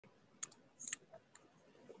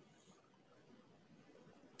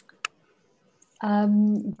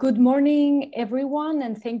Good morning, everyone,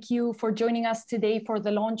 and thank you for joining us today for the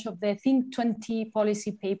launch of the Think 20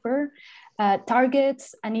 policy paper,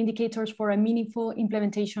 Targets and Indicators for a Meaningful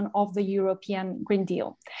Implementation of the European Green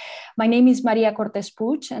Deal. My name is Maria Cortés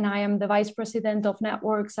Puig, and I am the Vice President of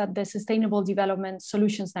Networks at the Sustainable Development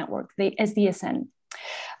Solutions Network, the SDSN.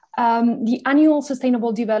 The annual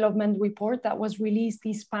Sustainable Development Report that was released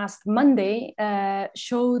this past Monday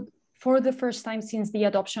showed, for the first time since the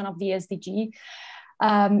adoption of the SDG,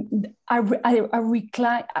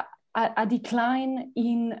 a decline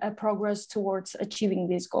in progress towards achieving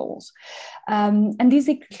these goals. And this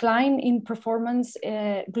decline in performance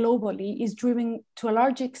globally is driven to a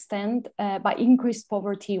large extent by increased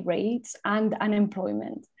poverty rates and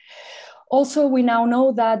unemployment. Also, we now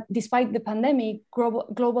know that despite the pandemic,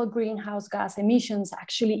 global greenhouse gas emissions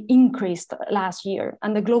actually increased last year,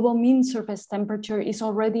 and the global mean surface temperature is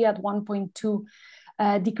already at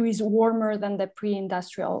 1.2 degrees warmer than the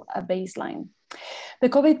pre-industrial baseline. The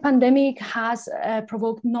COVID pandemic has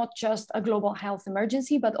provoked not just a global health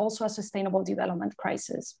emergency, but also a sustainable development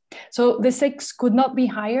crisis. So the stakes could not be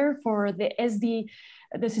higher for the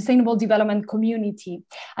sustainable development community.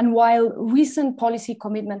 And while recent policy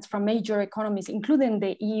commitments from major economies, including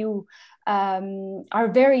the EU, are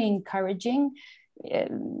very encouraging,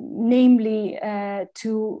 namely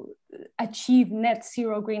to achieve net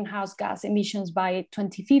zero greenhouse gas emissions by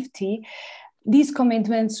 2050, these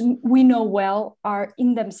commitments, we know well, are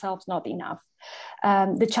in themselves not enough.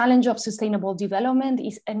 The challenge of sustainable development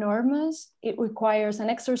is enormous. It requires an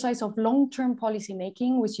exercise of long-term policy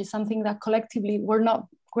making, which is something that collectively we're not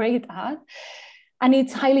great at. And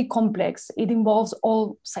it's highly complex. It involves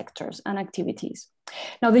all sectors and activities.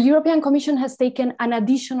 Now, the European Commission has taken an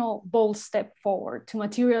additional bold step forward to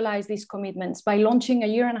materialize these commitments by launching a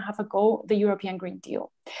year and a half ago the European Green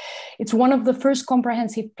Deal. It's one of the first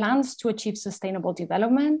comprehensive plans to achieve sustainable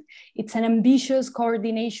development. It's an ambitious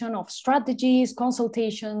coordination of strategies,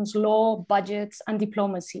 consultations, law, budgets, and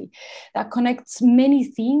diplomacy that connects many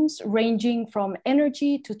themes ranging from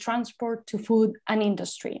energy to transport to food and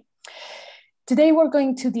industry. Today, we're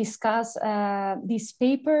going to discuss this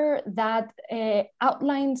paper that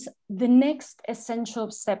outlines the next essential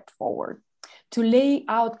step forward to lay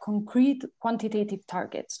out concrete quantitative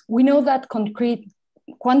targets. We know that concrete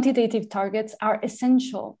quantitative targets are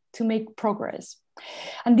essential to make progress.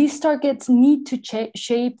 And these targets need to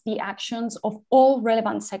shape the actions of all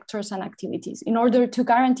relevant sectors and activities in order to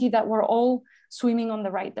guarantee that we're all swimming on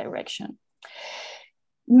the right direction.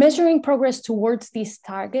 Measuring progress towards these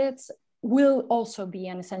targets will also be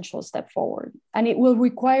an essential step forward, and it will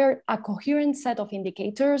require a coherent set of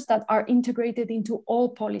indicators that are integrated into all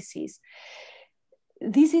policies.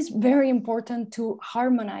 This is very important to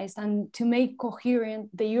harmonize and to make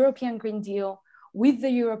coherent the European Green Deal with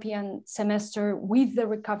the European semester, with the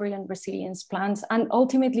recovery and resilience plans, and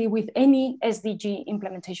ultimately with any SDG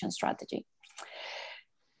implementation strategy.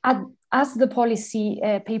 As the policy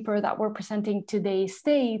paper that we're presenting today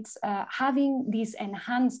states, having this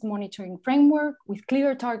enhanced monitoring framework with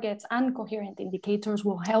clear targets and coherent indicators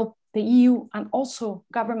will help the EU and also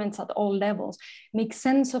governments at all levels make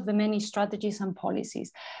sense of the many strategies and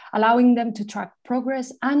policies, allowing them to track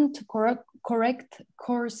progress and to correct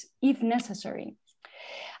course if necessary.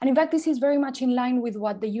 And in fact, this is very much in line with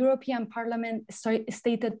what the European Parliament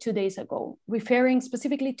stated 2 days ago, referring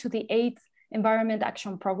specifically to the 8th Environment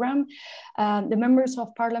Action Programme. The members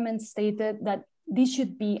of Parliament stated that this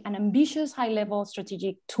should be an ambitious high-level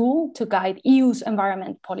strategic tool to guide EU's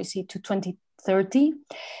environment policy to 2030,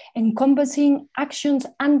 encompassing actions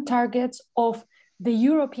and targets of the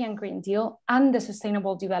European Green Deal and the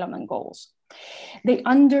Sustainable Development Goals. They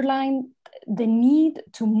underlined the need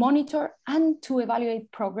to monitor and to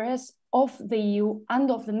evaluate progress of the EU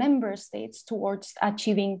and of the member states towards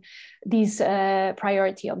achieving these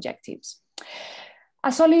priority objectives.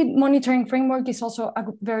 A solid monitoring framework is also a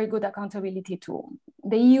very good accountability tool.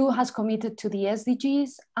 The EU has committed to the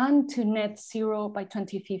SDGs and to net zero by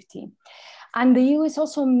 2050. And the EU is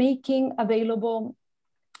also making available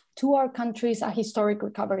to our countries a historic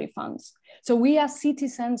recovery funds. So we as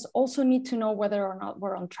citizens also need to know whether or not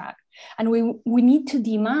we're on track. And we need to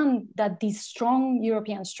demand that these strong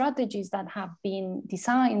European strategies that have been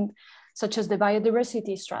designed, such as the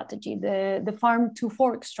biodiversity strategy, the farm to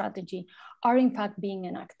fork strategy, are in fact being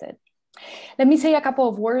enacted. Let me say a couple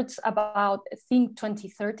of words about Think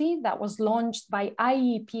 2030 that was launched by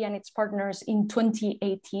IEEP and its partners in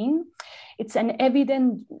 2018. It's an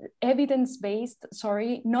evidence-based,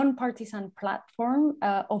 non-partisan platform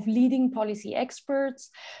of leading policy experts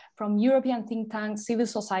from European think tanks, civil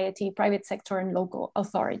society, private sector, and local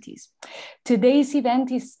authorities. Today's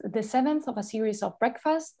event is the seventh of a series of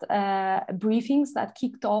breakfast briefings that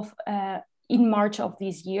kicked off in March of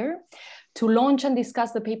this year to launch and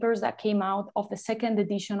discuss the papers that came out of the second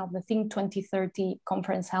edition of the Think 2030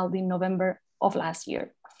 conference held in November of last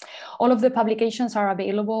year. All of the publications are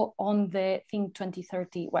available on the Think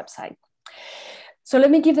 2030 website. So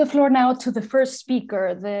let me give the floor now to the first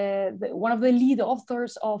speaker, one of the lead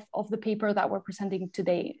authors of the paper that we're presenting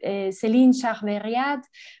today. Céline Charveriat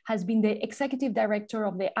has been the executive director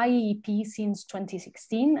of the IEEP since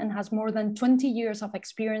 2016 and has more than 20 years of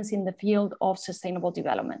experience in the field of sustainable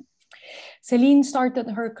development. Céline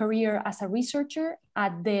started her career as a researcher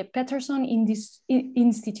at the Peterson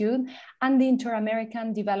Institute and the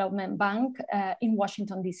Inter-American Development Bank in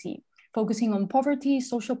Washington, D.C., focusing on poverty,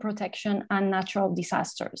 social protection, and natural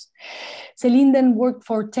disasters. Céline then worked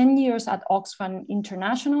for 10 years at Oxfam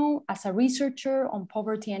International as a researcher on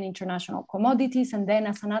poverty and international commodities, and then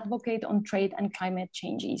as an advocate on trade and climate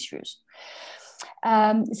change issues.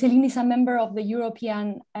 Céline is a member of the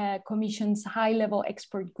European Commission's high-level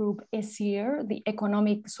expert group, ESIR, the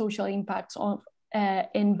Economic Social Impacts of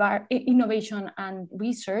Innovation and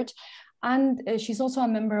Research, and she's also a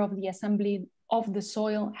member of the Assembly of the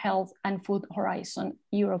Soil, Health and Food Horizon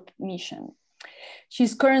Europe Mission.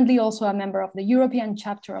 She's currently also a member of the European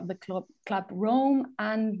chapter of the Club Rome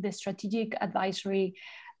and the Strategic Advisory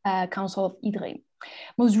Council of IDRE.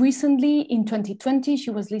 Most recently, in 2020,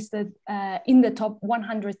 she was listed in the top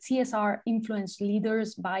 100 CSR influence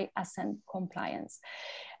leaders by Ascent Compliance.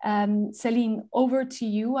 Céline, over to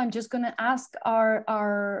you. I'm just going to ask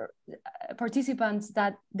our participants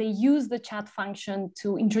that they use the chat function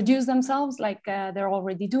to introduce themselves like they're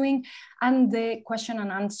already doing, and the question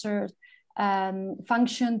and answer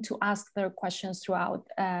function to ask their questions throughout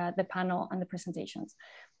the panel and the presentations.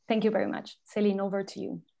 Thank you very much. Céline, over to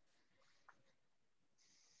you.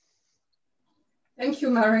 Thank you,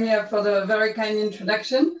 Maria, for the very kind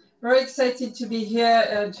introduction. Very excited to be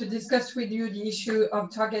here to discuss with you the issue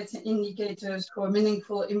of targets and indicators for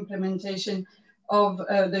meaningful implementation of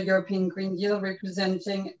the European Green Deal,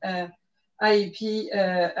 representing IEP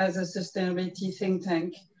as a sustainability think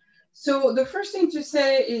tank. So the first thing to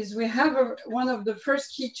say is we have one of the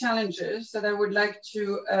first key challenges that I would like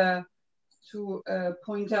to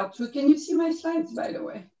point out to. Can you see my slides, by the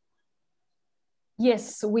way?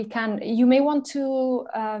 Yes, we can. You may want to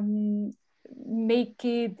make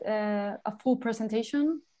it a full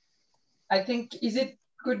presentation. I think, is it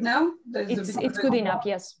good now? It's good enough,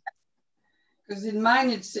 yes. Because in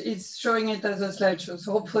mine, it's showing it as a slideshow.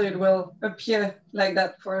 So hopefully it will appear like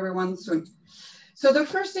that for everyone soon. So the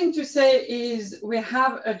first thing to say is we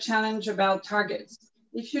have a challenge about targets.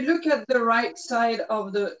 If you look at the right side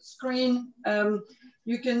of the screen,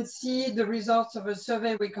 you can see the results of a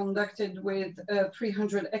survey we conducted with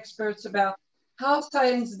 300 experts about how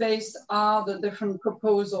science-based are the different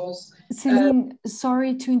proposals. Céline,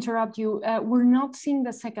 sorry to interrupt you. We're not seeing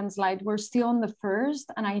the second slide. We're still on the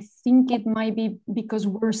first, and I think it might be because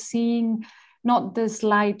we're seeing not the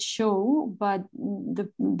slide show, but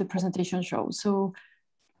the presentation show. So,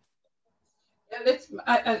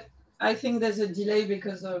 yeah, I think there's a delay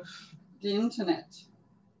because of the internet.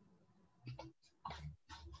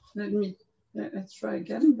 Let's try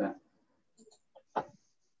again, but.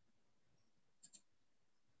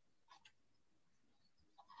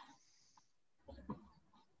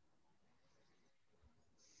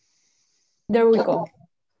 There we go.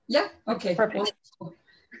 Yeah, okay. Perfect. Wonderful.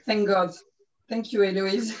 Thank God. Thank you,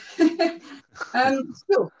 Eloïse.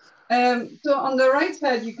 So on the right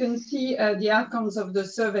side, you can see the outcomes of the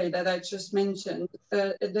survey that I just mentioned,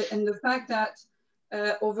 and the fact that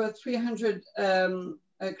over 300,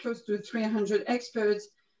 close to 300 experts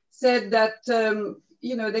said that,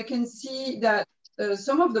 you know, they can see that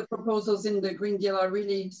some of the proposals in the Green Deal are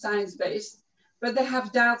really science-based, but they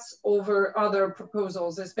have doubts over other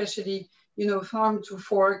proposals, especially, you know, farm to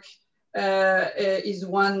fork is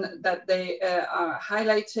one that they are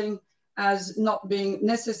highlighting as not being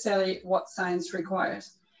necessarily what science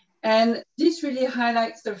requires. And this really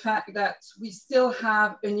highlights the fact that we still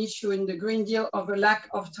have an issue in the Green Deal of a lack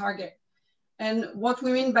of target. And what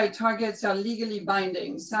we mean by targets are legally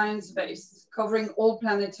binding, science-based, covering all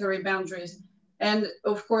planetary boundaries, and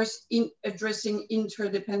of course, in addressing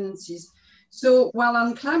interdependencies. So while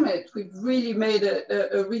on climate, we've really made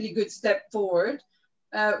a really good step forward,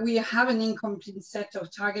 we have an incomplete set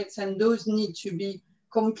of targets, and those need to be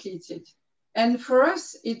completed. And for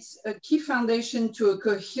us, it's a key foundation to a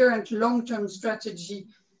coherent long-term strategy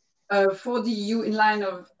for the EU in line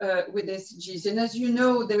with SDGs. And as you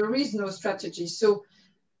know, there is no strategy. So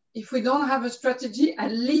if we don't have a strategy,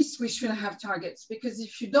 at least we should have targets, because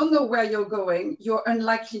if you don't know where you're going, you're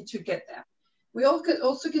unlikely to get there. We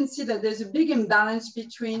also can see that there's a big imbalance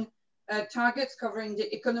between targets covering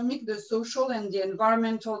the economic, the social, and the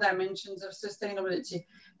environmental dimensions of sustainability.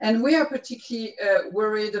 And we are particularly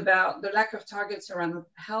worried about the lack of targets around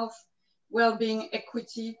health, well-being,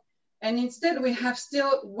 equity. And instead, we have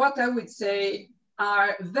still what I would say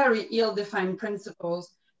are very ill-defined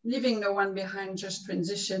principles, leaving no one behind, just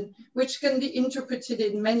transition, which can be interpreted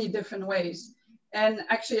in many different ways. And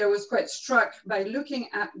actually, I was quite struck by looking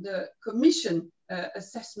at the Commission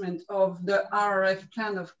assessment of the RRF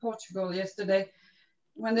plan of Portugal yesterday,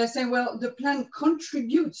 when they say, well, the plan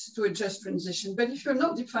contributes to a just transition, but if you're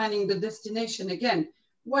not defining the destination again,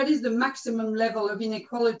 what is the maximum level of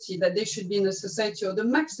inequality that there should be in a society, or the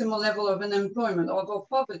maximum level of unemployment or of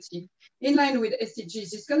poverty in line with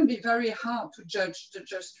SDGs? It's going to be very hard to judge the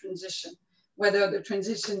just transition, whether the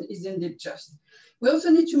transition is indeed just. We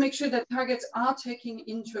also need to make sure that targets are taking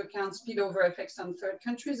into account spillover effects on third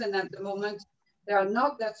countries, and at the moment they are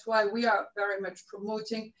not. That's why we are very much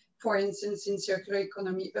promoting, for instance, in circular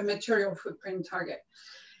economy, a material footprint target.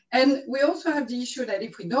 And we also have the issue that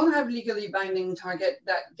if we don't have legally binding target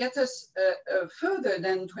that get us further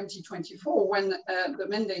than 2024, when the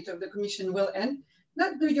mandate of the Commission will end,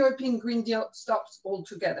 that the European Green Deal stops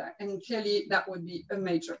altogether. And clearly that would be a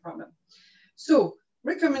major problem. So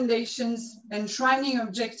recommendations enshrining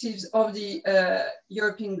objectives of the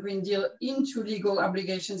European Green Deal into legal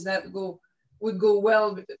obligations that would go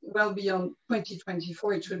well beyond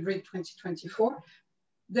 2024, it should read 2024.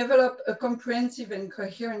 Develop a comprehensive and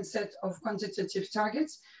coherent set of quantitative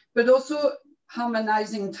targets, but also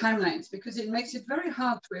harmonizing timelines, because it makes it very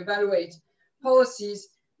hard to evaluate policies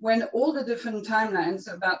when all the different timelines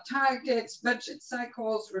about targets, budget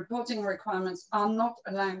cycles, reporting requirements are not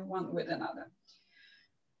aligned one with another.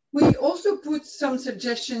 We also put some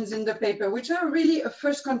suggestions in the paper, which are really a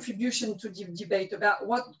first contribution to the debate about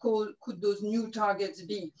what could those new targets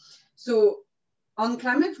be. So on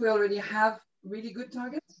climate, we already have really good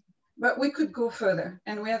targets, but we could go further.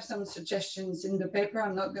 And we have some suggestions in the paper.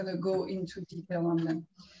 I'm not going to go into detail on them.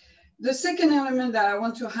 The second element that I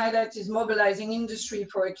want to highlight is mobilizing industry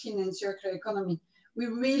for a clean and circular economy. We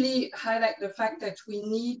really highlight the fact that we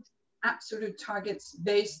need absolute targets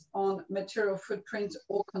based on material footprint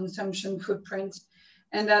or consumption footprint.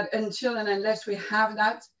 And that until and unless we have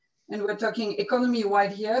that, and we're talking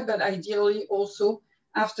economy-wide here, but ideally also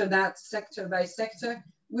after that, sector by sector,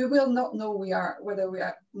 we will not know whether we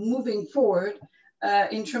are moving forward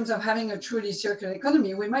in terms of having a truly circular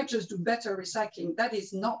economy. We might just do better recycling. That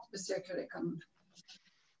is not a circular economy.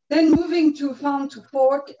 Then moving to farm to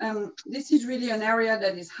fork, this is really an area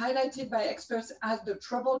that is highlighted by experts as the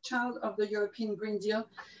trouble child of the European Green Deal.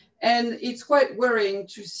 And it's quite worrying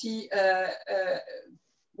to see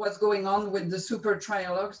what's going on with the super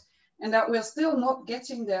trialogues, and that we're still not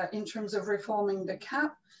getting there in terms of reforming the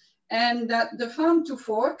CAP. And that the farm to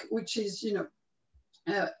fork, which is,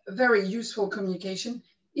 very useful communication,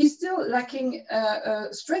 is still lacking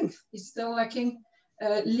strength, is still lacking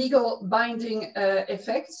legal binding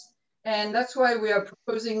effects. And that's why we are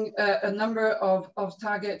proposing a number of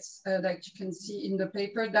targets that you can see in the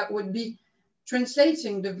paper that would be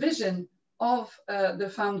translating the vision of the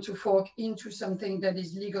farm to fork into something that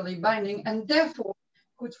is legally binding, and therefore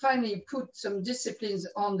could finally put some disciplines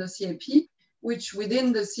on the CAP, which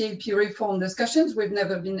within the CAP reform discussions, we've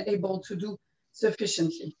never been able to do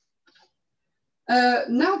sufficiently.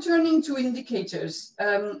 Now turning to indicators,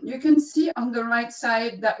 you can see on the right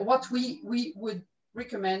side that what we would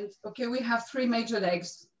recommend, okay, we have three major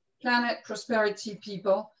legs: planet, prosperity,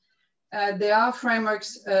 people. There are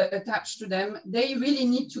frameworks attached to them. They really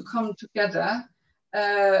need to come together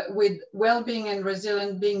with well-being and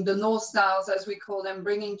resilience being the North Stars, as we call them,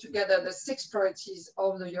 bringing together the 6 priorities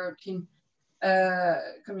of the European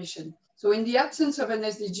Commission. So in the absence of an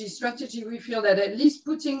SDG strategy, we feel that at least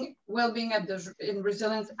putting well-being and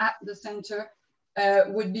resilience at the center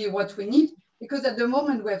would be what we need, because at the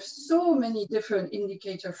moment we have so many different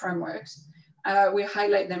indicator frameworks. We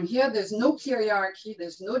highlight them here. There's no clear hierarchy,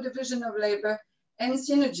 there's no division of labor, and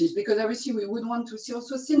synergies, because obviously we would want to see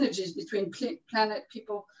also synergies between planet,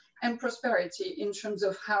 people, and prosperity in terms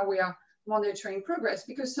of how we are monitoring progress,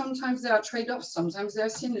 because sometimes there are trade-offs, sometimes there are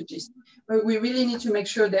synergies. But we really need to make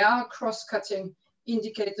sure there are cross-cutting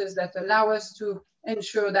indicators that allow us to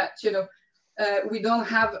ensure that we don't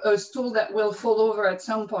have a stool that will fall over at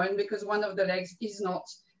some point because one of the legs is not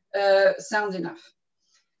sound enough.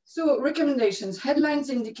 So recommendations, headlines,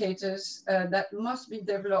 indicators that must be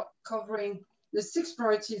developed covering the 6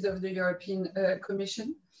 priorities of the European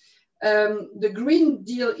Commission. The Green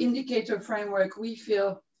Deal indicator framework, we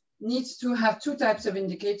feel, needs to have 2 types of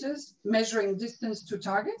indicators: measuring distance to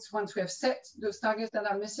targets, once we have set those targets that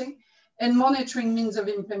are missing, and monitoring means of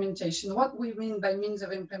implementation. What we mean by means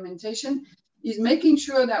of implementation is making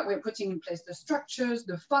sure that we're putting in place the structures,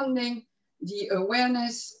 the funding, the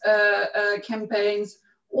awareness campaigns,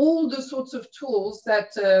 all the sorts of tools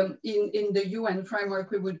that in the UN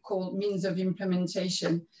framework we would call means of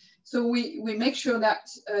implementation. So we make sure that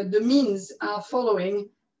the means are following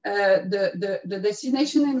the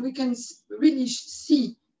destination, and we can really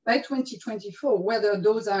see by 2024 whether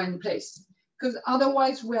those are in place. Because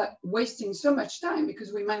otherwise we're wasting so much time,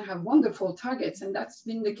 because we might have wonderful targets, and that's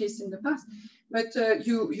been the case in the past, but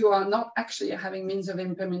you are not actually having means of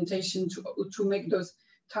implementation to make those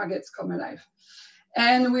targets come alive.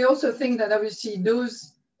 And we also think that obviously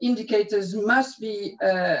those indicators must be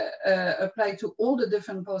applied to all the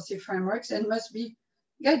different policy frameworks and must be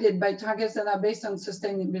guided by targets that are based on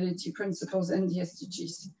sustainability principles and the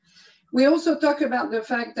SDGs. We also talk about the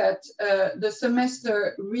fact that the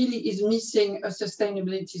semester really is missing a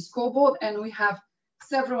sustainability scoreboard, and we have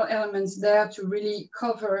several elements there to really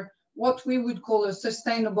cover what we would call a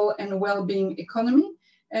sustainable and well-being economy.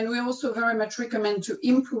 And we also very much recommend to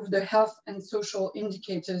improve the health and social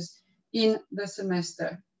indicators in the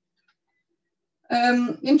semester.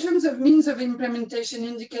 In terms of means of implementation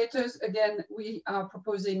indicators, again, we are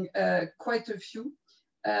proposing quite a few.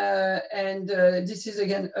 This is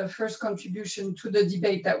again a first contribution to the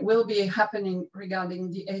debate that will be happening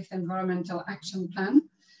regarding the 8th Environmental Action Plan.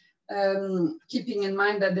 Keeping in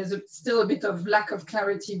mind that there's still a bit of lack of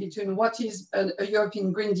clarity between what is a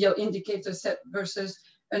European Green Deal indicator set versus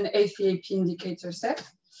an IEEP indicator set.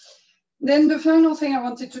 Then the final thing I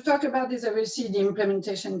wanted to talk about is obviously the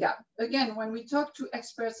implementation gap. Again, when we talked to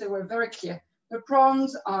experts, they were very clear. The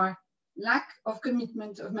problems are lack of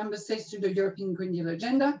commitment of member states to the European Green Deal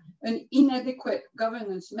agenda, an inadequate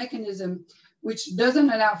governance mechanism which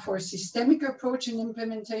doesn't allow for a systemic approach in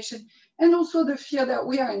implementation, and also the fear that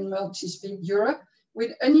we are in multi-speed Europe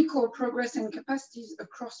with unequal progress and capacities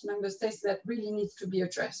across member states that really needs to be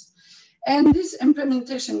addressed. And this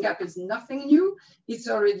implementation gap is nothing new. It's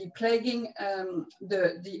already plaguing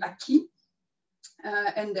the acquis.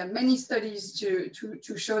 And there are many studies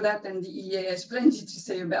to show that, and the EEA has plenty to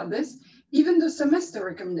say about this. Even the semester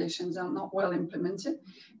recommendations are not well implemented.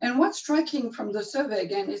 And what's striking from the survey,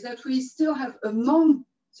 again, is that we still have among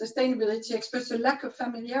sustainability experts a lack of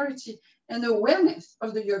familiarity and awareness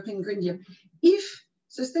of the European Green Deal. If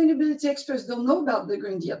sustainability experts don't know about the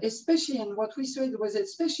Green Deal, especially, and what we saw was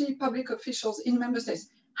especially public officials in member states,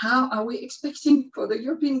 how are we expecting for the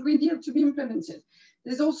European Green Deal to be implemented?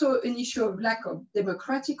 There's also an issue of lack of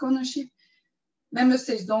democratic ownership. Member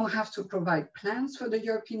states don't have to provide plans for the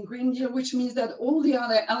European Green Deal, which means that all the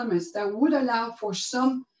other elements that would allow for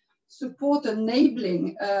some support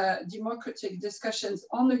enabling democratic discussions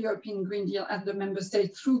on the European Green Deal at the member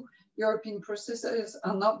state through European processes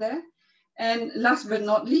are not there. And last but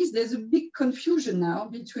not least, there's a big confusion now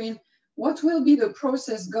between what will be the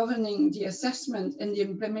process governing the assessment and the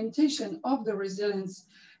implementation of the resilience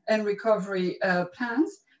and recovery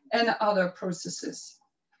plans and other processes.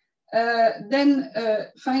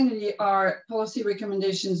 Finally, our policy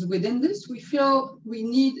recommendations within this, we feel we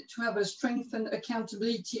need to have a strengthened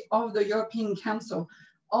accountability of the European Council,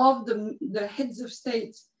 of the heads of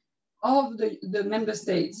states, of the member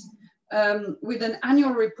states, with an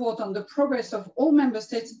annual report on the progress of all member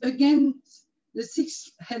states against the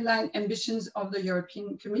 6 headline ambitions of the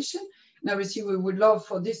European Commission. And obviously, we would love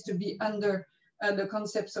for this to be under the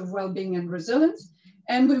concepts of well-being and resilience.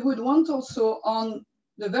 And we would want also on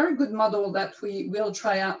the very good model that we will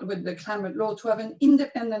try out with the climate law to have an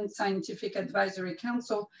independent scientific advisory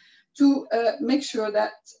council to make sure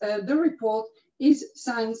that the report is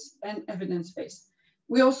science and evidence-based.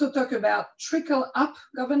 We also talk about trickle-up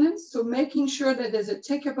governance, so making sure that there's a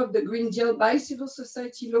take-up of the Green Deal by civil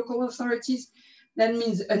society, local authorities. That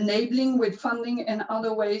means enabling with funding and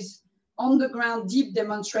other ways, on-the-ground deep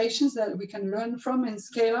demonstrations that we can learn from and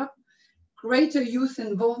scale up, greater youth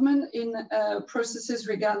involvement in processes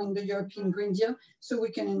regarding the European Green Deal, so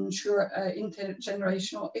we can ensure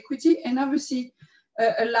intergenerational equity, and obviously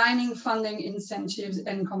aligning funding incentives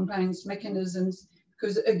and compliance mechanisms,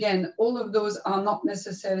 because again, all of those are not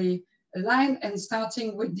necessarily aligned, and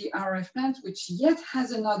starting with the RF plant, which yet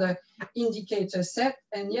has another indicator set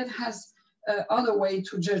and yet has other way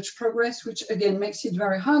to judge progress, which again makes it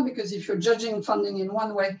very hard, because if you're judging funding in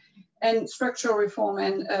one way and structural reform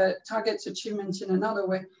and targets achievements in another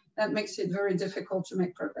way, that makes it very difficult to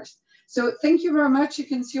make progress. So thank you very much. You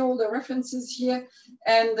can see all the references here,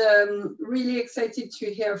 and really excited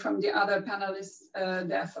to hear from the other panelists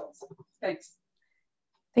their thoughts. Thanks.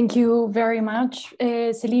 Thank you very much,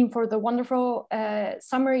 Céline, for the wonderful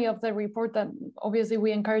summary of the report that obviously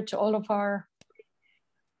we encourage all of our.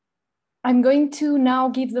 I'm going to now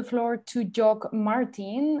give the floor to Jörg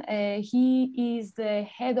Martin. He is the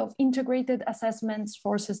head of integrated assessments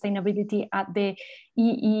for sustainability at the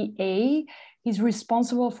EEA. He's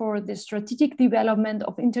responsible for the strategic development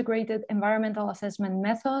of integrated environmental assessment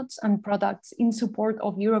methods and products in support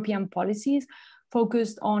of European policies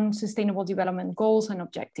focused on sustainable development goals and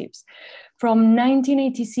objectives. From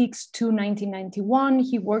 1986 to 1991,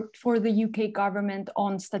 he worked for the UK government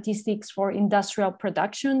on statistics for industrial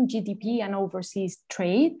production, GDP, and overseas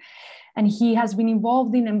trade. And he has been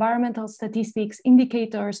involved in environmental statistics,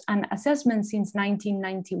 indicators, and assessments since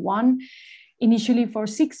 1991, initially for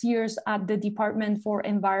 6 years at the Department for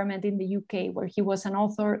Environment in the UK, where he was an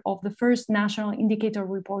author of the first national indicator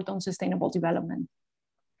report on sustainable development.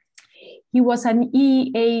 He was an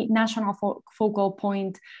EEA national focal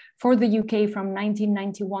point for the UK from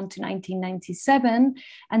 1991 to 1997.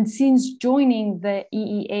 And since joining the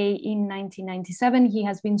EEA in 1997, he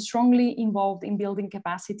has been strongly involved in building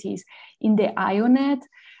capacities in the IONET,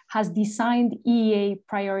 has designed EEA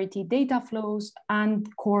priority data flows and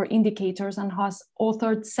core indicators, and has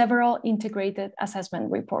authored several integrated assessment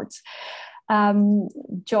reports.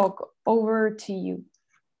 Jörg, over to you.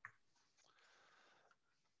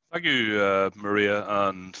 Thank you, Maria,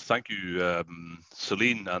 and thank you,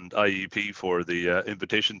 Céline and IEEP for the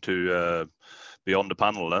invitation to be on the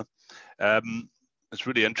panel. It's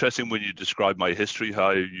really interesting when you describe my history,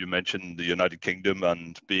 how you mentioned the United Kingdom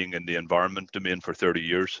and being in the environment domain for 30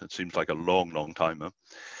 years. It seems like a long, long time.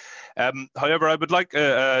 However, I would like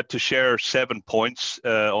to share 7 points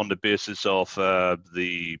on the basis of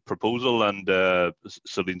the proposal and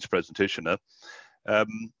Céline's presentation.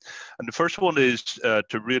 And the first one is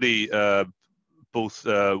to really both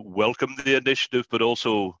welcome the initiative, but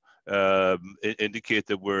also indicate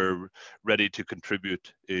that we're ready to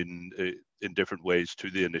contribute in different ways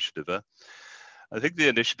to the initiative. I think the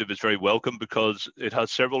initiative is very welcome because it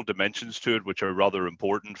has several dimensions to it which are rather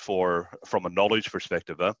important from a knowledge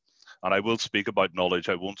perspective. And I will speak about knowledge.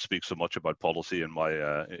 I won't speak so much about policy in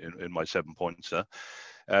my 7 points.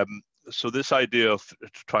 So this idea of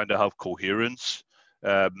trying to have coherence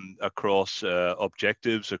across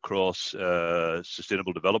objectives, across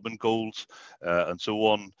sustainable development goals, and so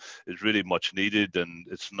on, is really much needed, and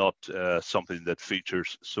it's not something that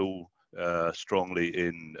features so strongly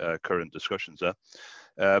in current discussions.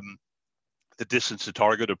 The distance to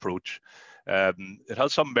target approach, it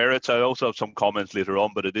has some merits. I also have some comments later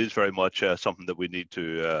on, but it is very much something that we need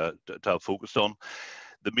to have focused on.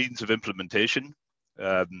 The means of implementation.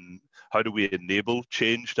 How do we enable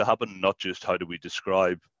change to happen, not just how do we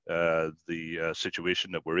describe the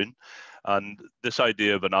situation that we're in. And this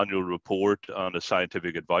idea of an annual report and a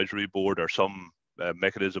scientific advisory board or some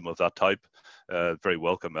mechanism of that type, very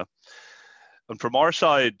welcome. And from our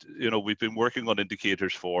side, we've been working on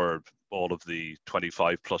indicators for all of the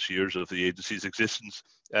 25 plus years of the agency's existence.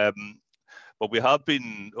 But we have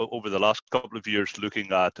been, over the last couple of years,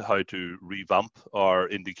 looking at how to revamp our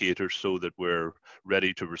indicators so that we're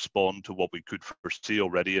ready to respond to what we could foresee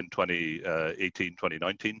already in 2018,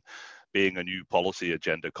 2019, being a new policy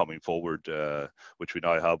agenda coming forward, which we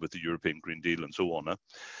now have with the European Green Deal and so on.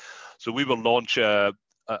 So we will launch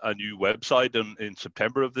a new website in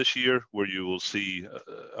September of this year, where you will see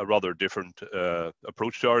a rather different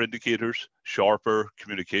approach to our indicators, sharper,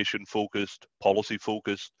 communication focused, policy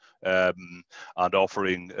focused, and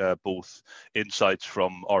offering both insights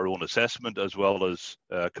from our own assessment as well as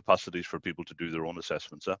capacities for people to do their own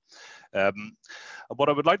assessments. What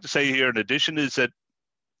I would like to say here in addition is that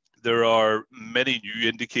there are many new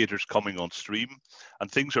indicators coming on stream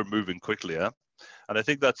and things are moving quickly. And I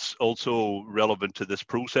think that's also relevant to this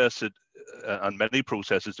process and many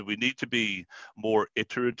processes, that we need to be more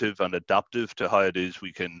iterative and adaptive to how it is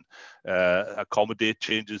we can accommodate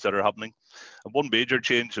changes that are happening. And one major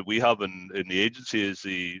change that we have in the agency is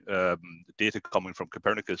the data coming from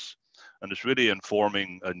Copernicus. And it's really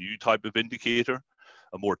informing a new type of indicator,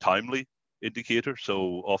 a more timely indicator.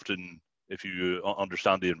 So often, if you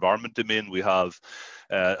understand the environment domain, we have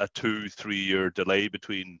a 2-3 year delay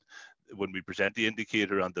between when we present the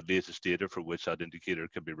indicator and the latest data for which that indicator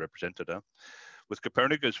can be represented. With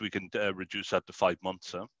Copernicus, we can reduce that to 5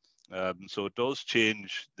 months. So it does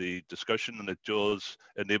change the discussion, and it does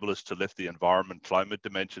enable us to lift the environment, climate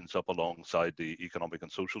dimensions up alongside the economic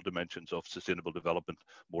and social dimensions of sustainable development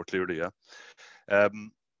more clearly.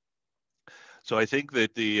 So I think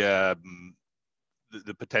that the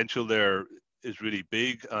potential there is really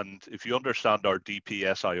big, and if you understand our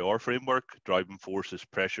DPSIR framework, driving forces,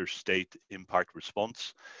 pressure, state, impact,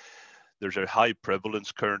 response, there's a high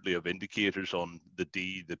prevalence currently of indicators on the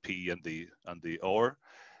D, the P, and the R,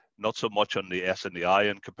 not so much on the S and the I,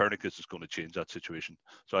 and Copernicus is going to change that situation.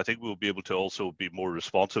 So I think we'll be able to also be more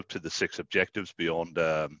responsive to the 6 objectives beyond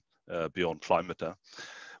climate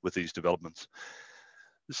with these developments.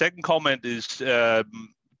 The second comment is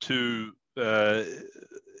to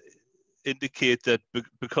indicate that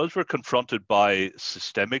because we're confronted by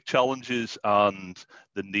systemic challenges and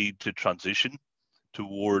the need to transition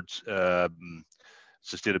towards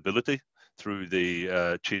sustainability through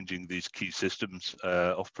the changing these key systems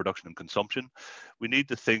of production and consumption, we need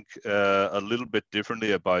to think a little bit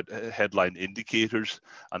differently about headline indicators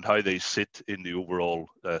and how they sit in the overall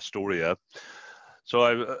story. So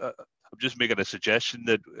I'm just making a suggestion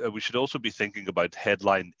that we should also be thinking about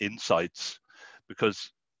headline insights,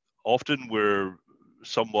 because often we're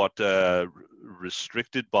somewhat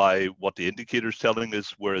restricted by what the indicator is telling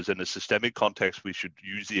us, whereas in a systemic context, we should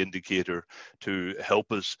use the indicator to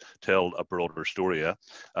help us tell a broader story.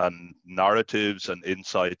 And narratives and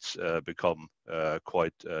insights become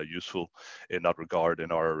quite useful in that regard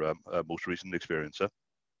in our most recent experience.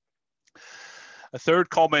 A third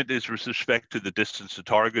comment is with respect to the distance to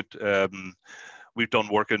target. We've done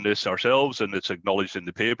work in this ourselves, and it's acknowledged in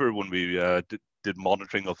the paper when we did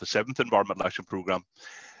monitoring of the 7th Environmental Action Programme.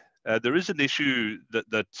 There is an issue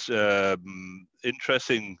that's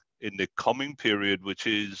interesting in the coming period, which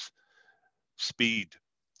is speed.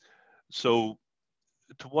 So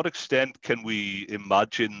to what extent can we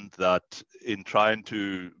imagine that in trying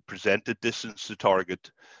to present a distance to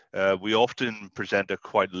target, we often present a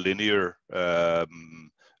quite linear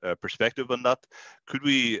perspective on that? Could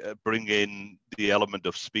we bring in the element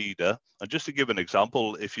of speed? And just to give an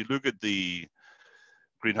example, if you look at the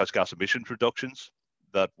greenhouse gas emissions reductions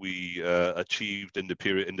that we achieved in the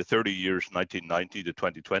period, in the 30 years 1990 to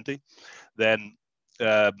 2020, then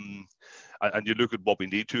and you look at what we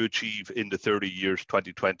need to achieve in the 30 years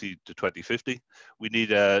 2020 to 2050, we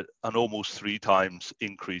need an almost 3 times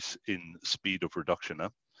increase in speed of reduction.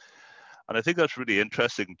 And I think that's really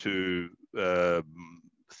interesting to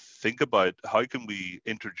think about. How can we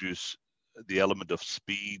introduce the element of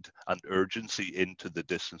speed and urgency into the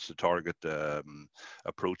distance to target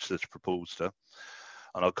approach that's proposed?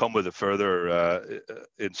 And I'll come with a further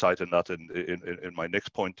insight in that in my next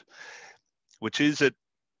point, which is that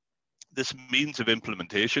this means of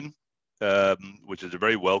implementation, which is a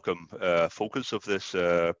very welcome focus of this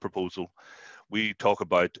proposal. We talk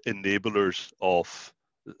about enablers of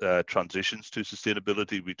transitions to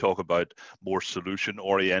sustainability. We talk about more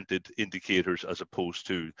solution-oriented indicators as opposed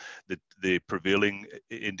to the prevailing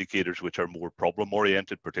indicators, which are more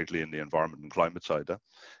problem-oriented, particularly in the environment and climate side.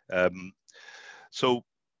 So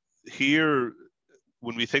here,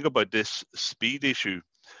 when we think about this speed issue,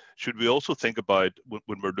 should we also think about,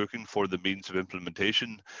 when we're looking for the means of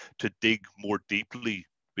implementation, to dig more deeply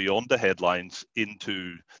beyond the headlines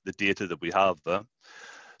into the data that we have?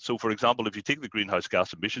 So for example, if you take the greenhouse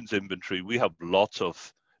gas emissions inventory, we have lots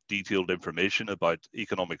of detailed information about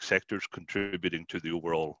economic sectors contributing to the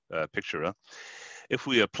overall picture. If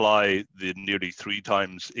we apply the nearly 3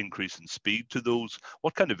 times increase in speed to those,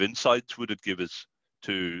 what kind of insights would it give us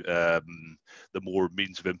to the more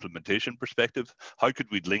means of implementation perspective? How could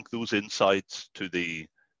we link those insights to the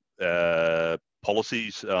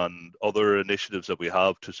policies and other initiatives that we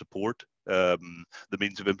have to support the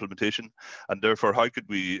means of implementation? And therefore, how could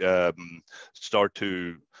we start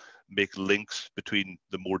to make links between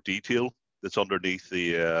the more detail that's underneath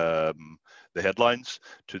the headlines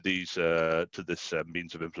to these to this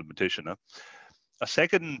means of implementation? A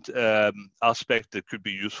second aspect that could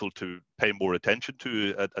be useful to pay more attention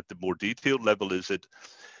to at the more detailed level is that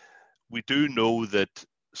we do know that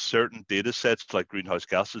certain data sets like greenhouse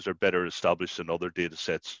gases are better established than other data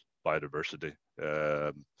sets, biodiversity.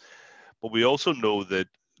 But we also know that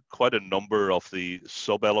quite a number of the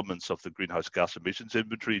sub-elements of the greenhouse gas emissions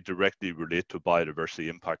inventory directly relate to biodiversity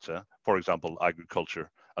impacts, for example,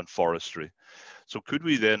 agriculture and forestry. So could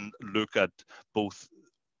we then look at both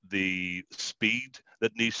the speed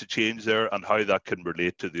that needs to change there and how that can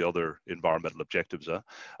relate to the other environmental objectives,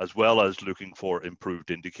 as well as looking for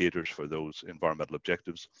improved indicators for those environmental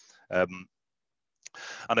objectives?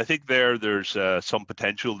 And And I think there's some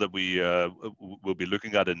potential that we will be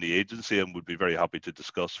looking at in the agency and would be very happy to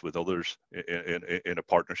discuss with others in a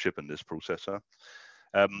partnership in this process.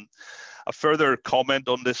 A further comment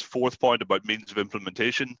on this fourth point about means of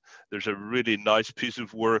implementation, there's a really nice piece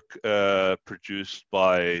of work produced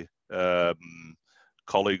by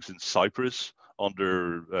colleagues in Cyprus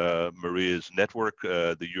under Maria's network,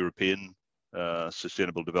 the European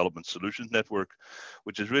Sustainable Development Solutions Network,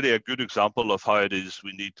 which is really a good example of how it is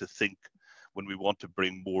we need to think when we want to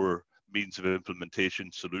bring more means of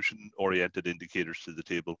implementation, solution-oriented indicators to the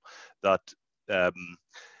table, that the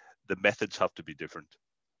methods have to be different.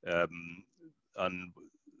 And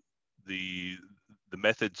the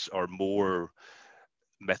methods are more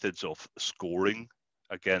methods of scoring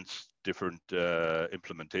against different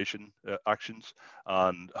implementation actions,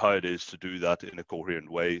 and how it is to do that in a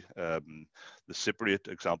coherent way. The Cypriot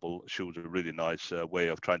example shows a really nice way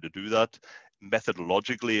of trying to do that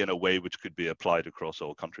methodologically in a way which could be applied across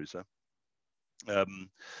all countries.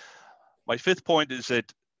 My fifth point is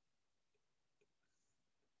that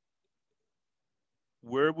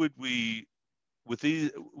where would we, with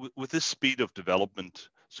this speed of development,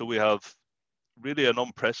 so we have really an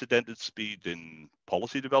unprecedented speed in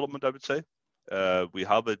policy development, I would say. We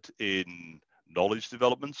have it in knowledge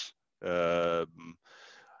developments,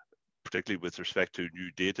 particularly with respect to new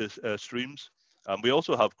data streams. And we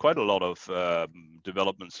also have quite a lot of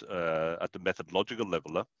developments at the methodological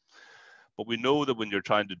level. But we know that when you're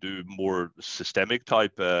trying to do more systemic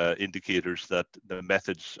type indicators, that the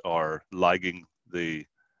methods are lagging the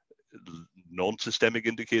non-systemic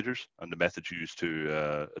indicators and the methods used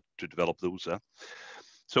to develop those.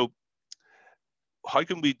 So how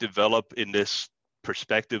can we develop in this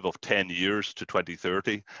perspective of 10 years to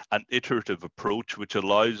 2030 an iterative approach which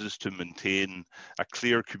allows us to maintain a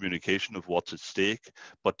clear communication of what's at stake,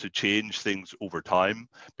 but to change things over time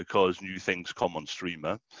because new things come on stream?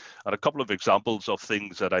 And a couple of examples of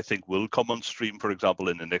things that I think will come on stream, for example,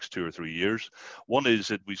 in the next 2 or 3 years. One is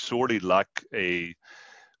that we sorely lack a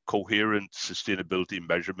coherent sustainability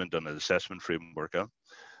measurement and an assessment framework.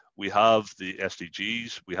 We have the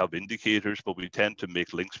SDGs, we have indicators, but we tend to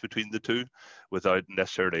make links between the two without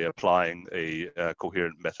necessarily applying a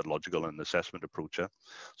coherent methodological and assessment approach.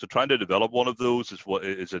 So trying to develop one of those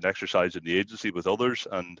is an exercise in the agency with others,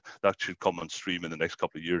 and that should come on stream in the next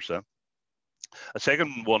couple of years. A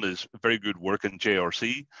second one is very good work in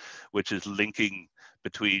JRC, which is linking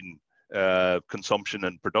between consumption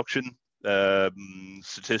and production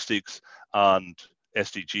statistics and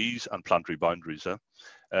SDGs and planetary boundaries.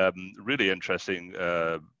 Really interesting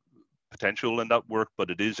potential in that work,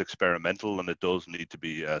 but it is experimental and it does need to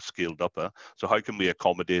be scaled up. So how can we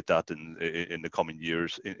accommodate that in the coming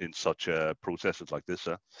years in such processes like this?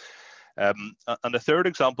 And the third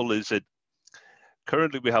example is that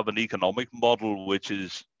currently we have an economic model which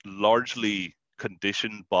is largely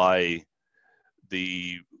conditioned by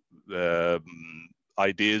the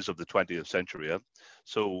ideas of the 20th century.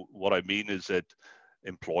 So what I mean is that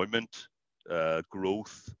employment,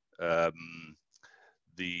 growth,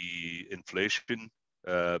 the inflation,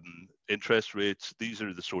 interest rates, these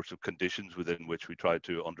are the sorts of conditions within which we try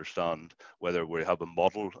to understand whether we have a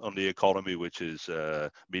model on the economy which is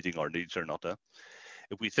meeting our needs or not.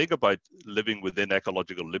 If we think about living within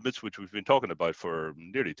ecological limits, which we've been talking about for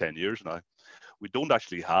nearly 10 years now, we don't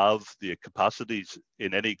actually have the capacities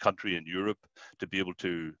in any country in Europe to be able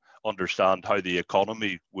to understand how the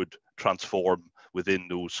economy would transform within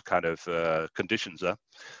those kind of conditions.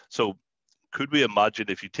 So could we imagine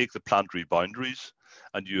if you take the planetary boundaries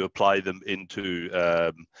and you apply them into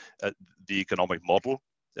the economic model,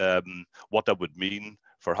 what that would mean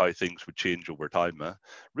for how things would change over time?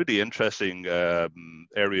 Really interesting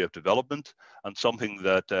area of development and something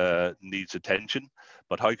that needs attention,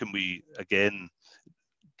 but how can we, again,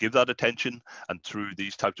 give that attention and through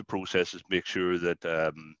these types of processes make sure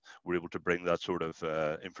that we're able to bring that sort of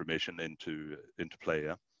information into play?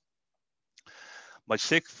 My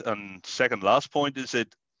sixth and second last point is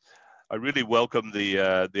that I really welcome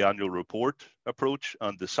the annual report approach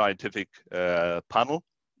and the scientific panel.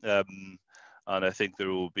 And I think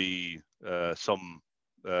there will be some,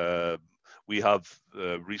 we have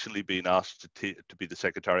recently been asked to be the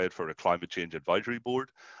secretariat for a climate change advisory board.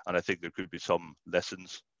 And I think there could be some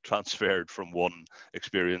lessons transferred from one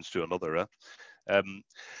experience to another.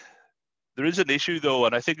 There is an issue though,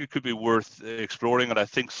 and I think it could be worth exploring, and I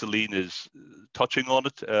think Céline is touching on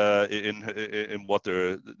it in what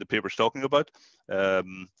the paper's talking about.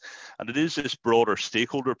 And it is this broader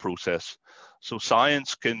stakeholder process. So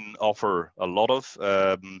science can offer a lot of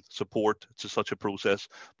support to such a process,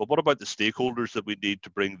 but what about the stakeholders that we need to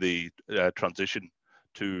bring the transition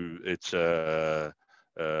to its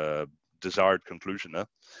desired conclusion.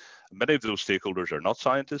 Many of those stakeholders are not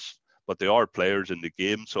scientists, but they are players in the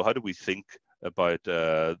game. So how do we think about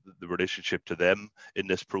the relationship to them in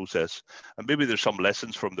this process? And maybe there's some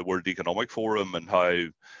lessons from the World Economic Forum and how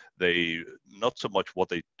they, not so much what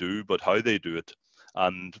they do, but how they do it.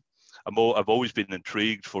 And I've always been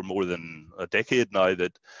intrigued for more than a decade now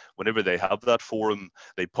that whenever they have that forum,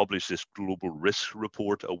 they publish this global risk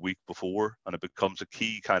report a week before, and it becomes a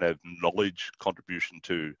key kind of knowledge contribution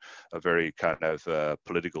to a very kind of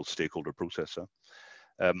political stakeholder process.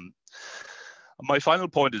 My final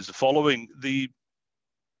point is the following: the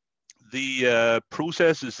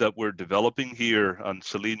processes that we're developing here, and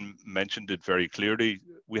Céline mentioned it very clearly,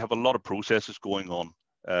 we have a lot of processes going on.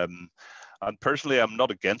 And personally, I'm not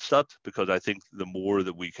against that, because I think the more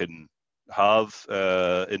that we can have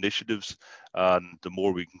initiatives and the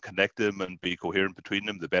more we can connect them and be coherent between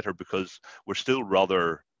them, the better, because we're still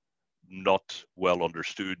rather not well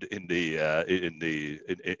understood in the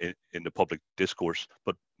public discourse,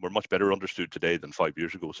 but we're much better understood today than 5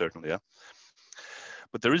 years ago, certainly. Yeah.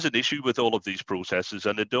 But there is an issue with all of these processes,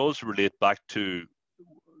 and it does relate back to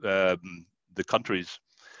the countries.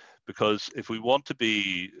 Because if we want to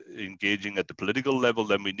be engaging at the political level,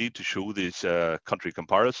 then we need to show these country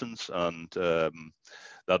comparisons, and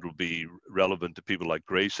that will be relevant to people like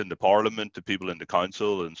Grace in the Parliament, to people in the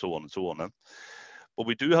Council, and so on and so on. But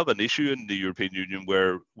we do have an issue in the European Union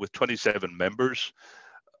where, with 27 members,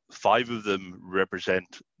 5 of them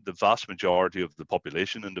represent the vast majority of the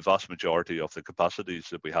population and the vast majority of the capacities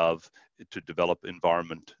that we have to develop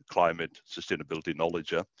environment, climate, sustainability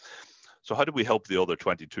knowledge. So how do we help the other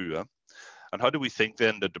 22? And how do we think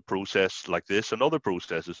then that the process like this and other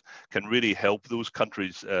processes can really help those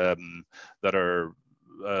countries that are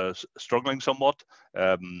struggling somewhat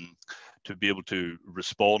to be able to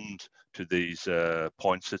respond to these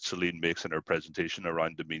points that Céline makes in her presentation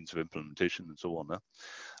around the means of implementation and so on?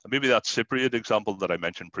 And maybe that Cypriot example that I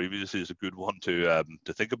mentioned previously is a good one to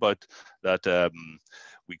think about, that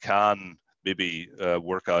we can maybe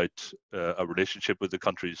work out a relationship with the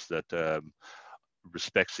countries that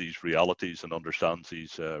respects these realities and understands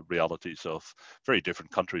these realities of very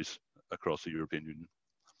different countries across the European Union.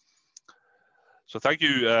 So thank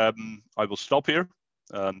you. I will stop here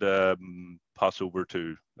and pass over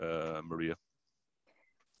to Maria.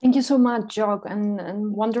 Thank you so much, Jog,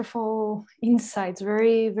 and wonderful insights.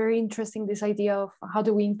 Very, very interesting, this idea of how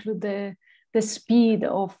do we include the speed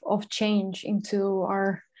of change into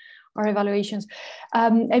our evaluations.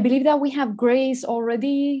 I believe that we have Grace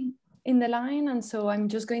already in the line, and so I'm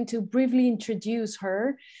just going to briefly introduce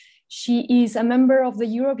her. She is a member of the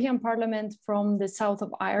European Parliament from the south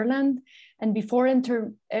of Ireland, and before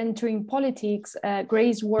entering politics,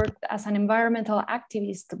 Grace worked as an environmental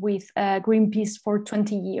activist with Greenpeace for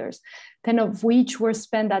 20 years, 10 of which were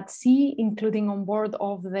spent at sea, including on board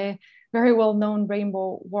of the very well-known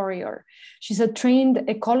Rainbow Warrior. She's a trained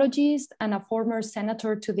ecologist and a former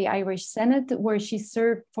senator to the Irish Senate, where she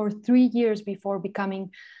served for 3 years before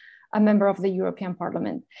becoming a member of the European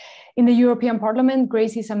Parliament. In the European Parliament,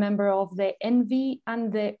 Grace is a member of the ENVI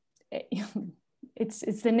and the,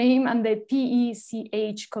 it's the name, and the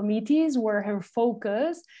PECH committees, where her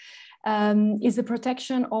focus is the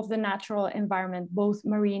protection of the natural environment, both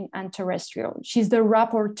marine and terrestrial. She's the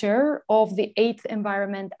rapporteur of the 8th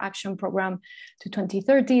Environment Action Programme to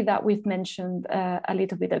 2030 that we've mentioned a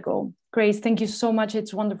little bit ago. Grace, thank you so much.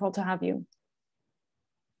 It's wonderful to have you.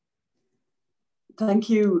 Thank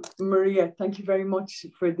you, Maria. Thank you very much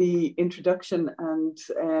for the introduction, and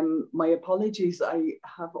my apologies. I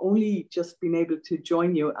have only just been able to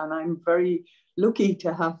join you, and I'm very lucky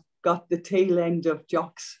to have got the tail end of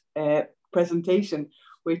Jock's presentation,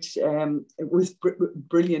 which was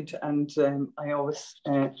brilliant, and I always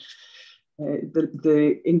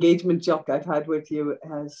the engagement, Jock, I've had with you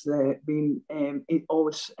has been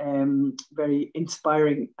always very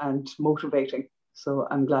inspiring and motivating. So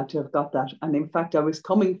I'm glad to have got that. And in fact, I was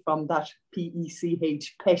coming from that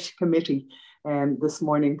PECH committee this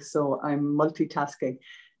morning, so I'm multitasking.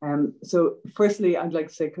 So firstly, I'd like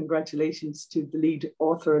to say congratulations to the lead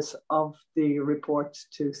authors of the report,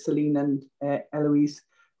 to Céline and Eloïse,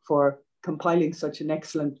 for compiling such an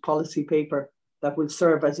excellent policy paper that will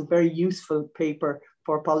serve as a very useful paper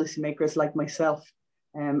for policymakers like myself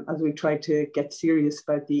as we try to get serious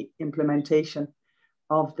about the implementation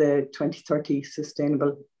of the 2030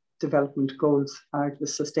 Sustainable Development Goals, or the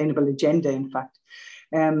Sustainable Agenda, in fact.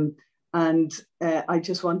 I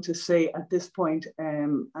just want to say at this point,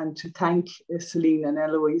 and to thank Céline and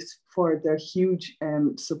Eloïse for their huge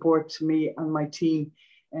support to me and my team,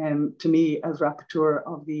 to me as rapporteur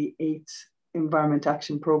of the 8th Environment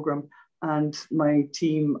Action Programme, and my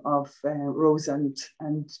team of Rose and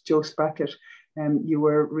Joe Sprackett. You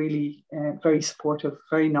were really very supportive,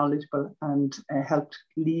 very knowledgeable, and helped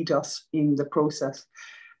lead us in the process.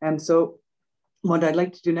 And so what I'd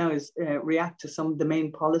like to do now is react to some of the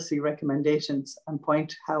main policy recommendations and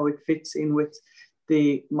point how it fits in with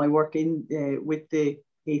my work with the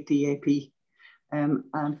IEEP.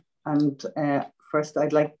 First, I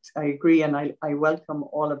agree, and I welcome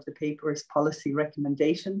all of the paper's policy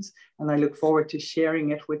recommendations, and I look forward to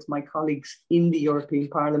sharing it with my colleagues in the European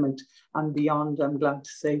Parliament and beyond. I'm glad to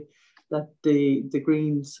say that the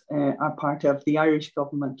Greens are part of the Irish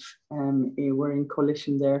government. We're in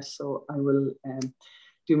coalition there, so I will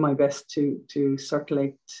do my best to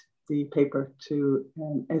circulate the paper to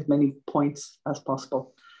as many points as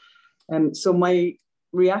possible. So my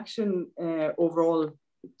reaction overall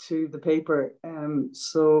to the paper.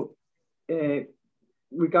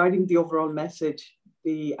 Regarding the overall message,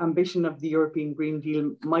 the ambition of the European Green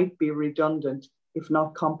Deal might be redundant if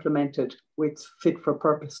not complemented with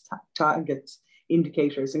fit-for-purpose targets,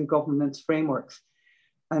 indicators, and governance frameworks.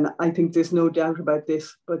 And I think there's no doubt about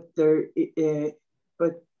this, but there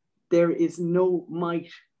is no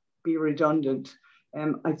might be redundant.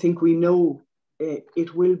 I think we know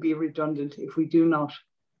it will be redundant if we do not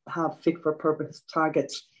have fit-for-purpose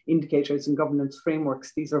targets, indicators, and governance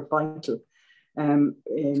frameworks. These are vital.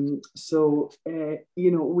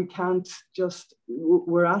 We can't just,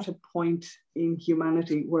 we're at a point in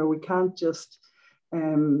humanity where we can't just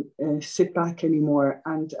sit back anymore.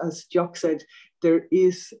 And as Jock said,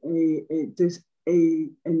 there's an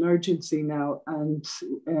urgency now, and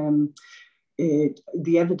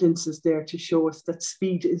the evidence is there to show us that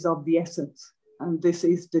speed is of the essence. And this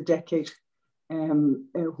is the decade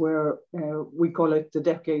where we call it the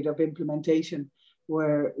decade of implementation,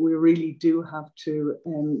 where we really do have to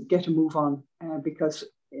get a move on because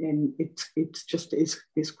it's just is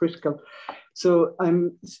critical. So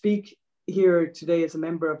I'm speak here today as a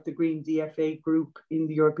member of the Green DFA group in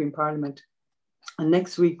the European Parliament. And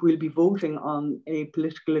next week we'll be voting on a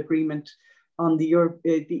political agreement on the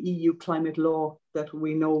EU climate law that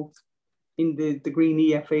we know in the Green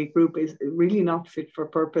EFA group is really not fit for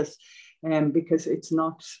purpose because it's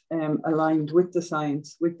not aligned with the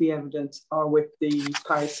science, with the evidence, or with the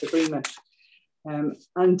Paris Agreement.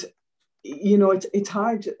 It's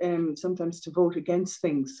hard sometimes to vote against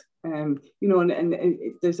things, and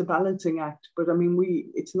there's a balancing act, but I mean,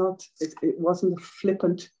 it wasn't a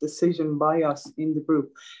flippant decision by us in the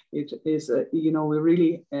group. It is, we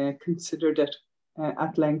really considered it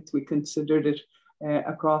at length. We considered it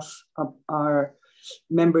across our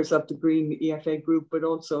members of the Green EFA group, but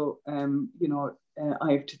also, I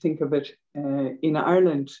have to think of it in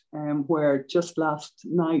Ireland, where just last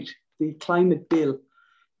night the climate bill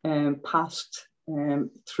passed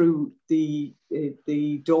through the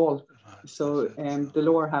Dáil, so the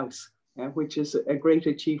lower house, which is a great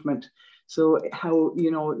achievement. So how,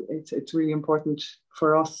 it's really important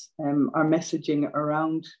for us, our messaging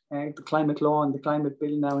around the climate law and the climate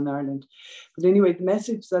bill now in Ireland. But anyway, the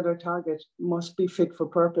message that our target must be fit for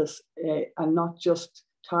purpose and not just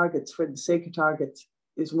targets for the sake of targets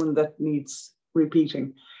is one that needs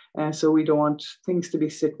repeating. So we don't want things to be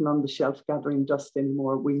sitting on the shelf gathering dust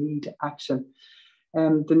anymore. We need action.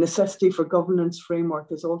 The necessity for governance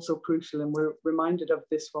framework is also crucial, and we're reminded of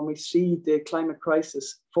this when we see the climate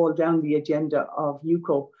crisis fall down the agenda of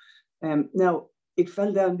UCO. Now, it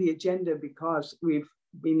fell down the agenda because we've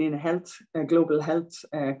been in a global health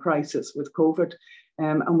crisis with COVID,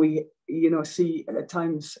 and we see at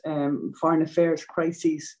times foreign affairs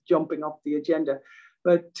crises jumping up the agenda.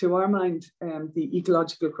 But to our mind, the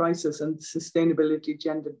ecological crisis and the sustainability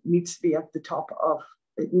agenda needs to be at the top of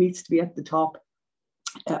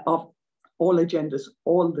all agendas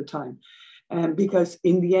all the time, because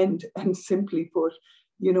in the end, and simply put,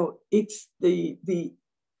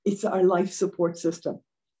 it's our life support system.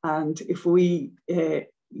 And if we,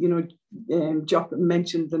 Jock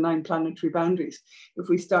mentioned the 9 planetary boundaries. If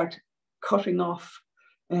we start cutting off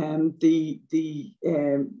the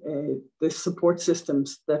support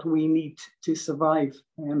systems that we need to survive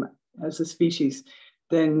as a species,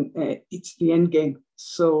 then it's the end game.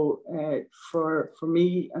 So for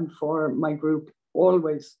me and for my group,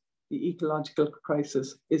 always the ecological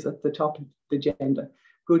crisis is at the top of the agenda.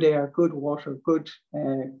 Good air, good water, good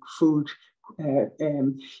food,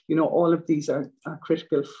 all of these are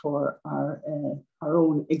critical for our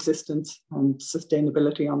own existence and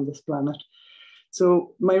sustainability on this planet.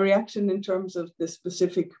 So my reaction in terms of the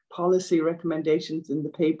specific policy recommendations in the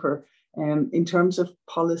paper, in terms of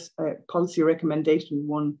policy recommendation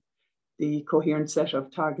 1, the coherent set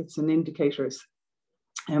of targets and indicators.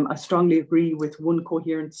 I strongly agree with one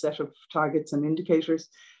coherent set of targets and indicators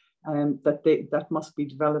that must be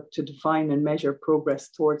developed to define and measure progress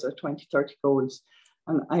towards our 2030 goals.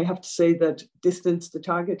 And I have to say that distance to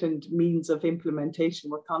target and means of implementation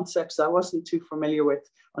were concepts I wasn't too familiar with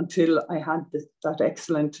until I had that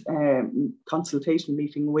excellent consultation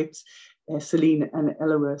meeting with Céline and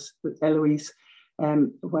Eloïse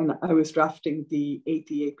when I was drafting the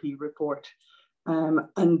 8th EAP report.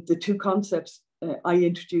 And the two concepts I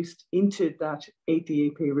introduced into that 8th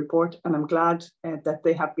EAP report, and I'm glad that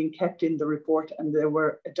they have been kept in the report and they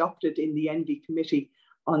were adopted in the ENVI committee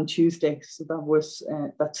on Tuesday. So that was,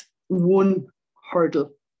 that's one hurdle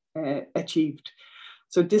achieved.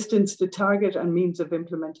 So distance to target and means of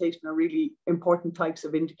implementation are really important types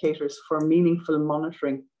of indicators for meaningful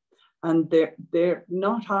monitoring. And they're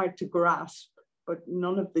not hard to grasp, but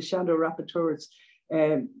none of the shadow rapporteurs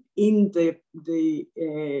in the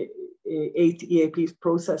 8th EAP's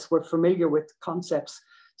process were familiar with concepts.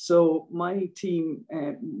 So my team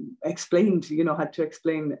explained, had to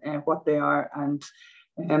explain what they are, and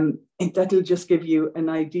that'll just give you an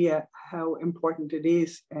idea how important it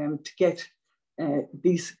is to get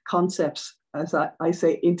these concepts, as I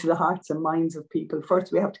say, into the hearts and minds of people.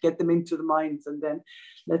 First, we have to get them into the minds and then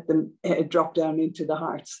let them drop down into the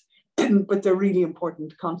hearts. But they're really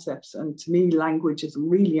important concepts. And to me, language is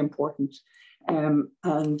really important.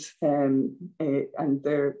 And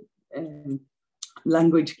their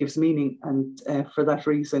language gives meaning. And for that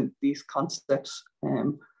reason, these concepts,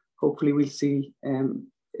 hopefully we'll see them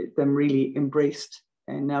really embraced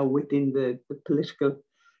now within the political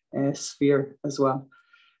sphere as well.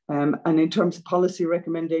 And in terms of policy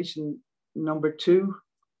recommendation number 2,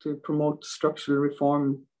 to promote structural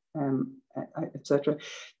reform, etc.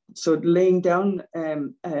 So laying down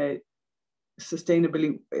a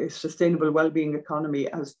sustainable well-being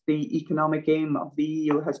economy as the economic aim of the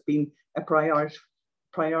EU has been a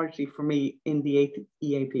priority for me in the 8th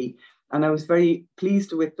EAP. And I was very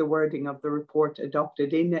pleased with the wording of the report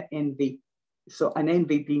adopted in ENVI. So an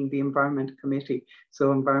ENVI being the Environment Committee,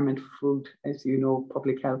 so environment, food, as you know,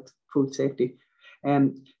 public health, food safety,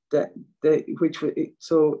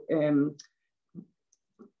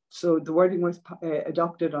 So the wording was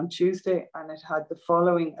adopted on Tuesday, and it had the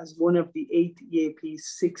following as one of the 8th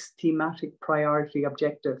EAP's 6 thematic priority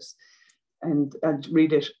objectives. And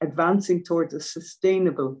read it: advancing towards a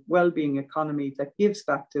sustainable well-being economy that gives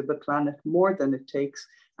back to the planet more than it takes,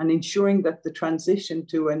 and ensuring that the transition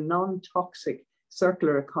to a non-toxic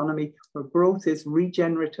circular economy where growth is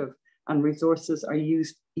regenerative and resources are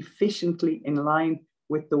used efficiently in line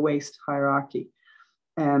with the waste hierarchy.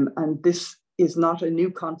 And this is not a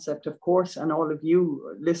new concept, of course, and all of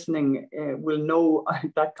you listening will know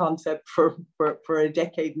that concept for a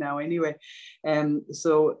decade now anyway.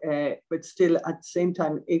 But still, at the same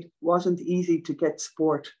time, it wasn't easy to get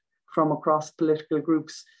support from across political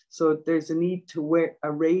groups. So there's a need to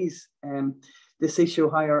raise this issue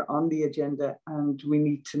higher on the agenda, and we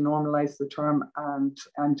need to normalize the term, and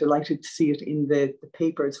I'm delighted to see it in the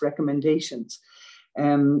paper's recommendations.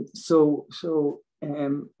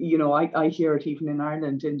 I hear it even in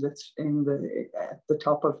Ireland, at the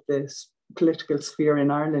top of this political sphere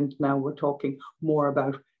in Ireland. Now we're talking more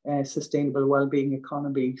about sustainable well-being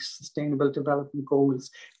economy, sustainable development goals.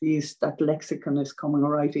 That lexicon is coming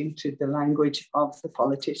right into the language of the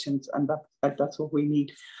politicians, and that's what we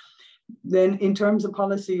need. Then in terms of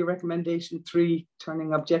policy recommendation 3,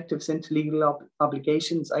 turning objectives into legal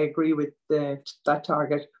obligations, I agree with that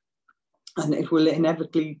target, and it will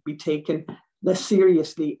inevitably be taken less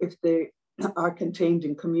seriously if they are contained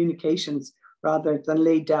in communications rather than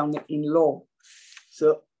laid down in law.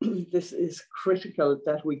 So this is critical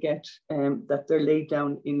that we get that they're laid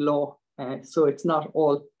down in law. So it's not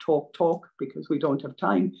all talk, because we don't have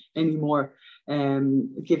time anymore.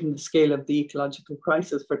 Given the scale of the ecological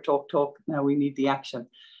crisis for talk, now we need the action.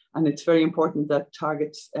 And it's very important that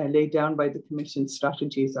targets laid down by the Commission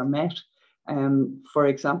strategies are met. For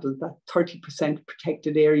example, that 30%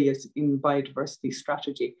 protected areas in biodiversity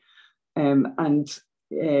strategy. In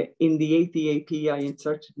the 8th EAP, I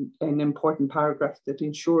inserted an important paragraph that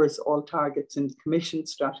ensures all targets in Commission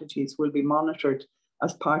strategies will be monitored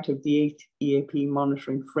as part of the 8th EAP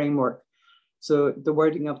monitoring framework. So the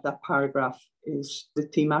wording of that paragraph is: the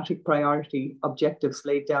thematic priority objectives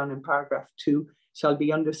laid down in paragraph 2 shall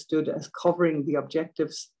be understood as covering the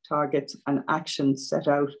objectives, targets, and actions set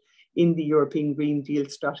out in the European Green Deal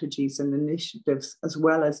strategies and initiatives, as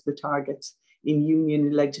well as the targets in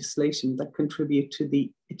Union legislation that contribute to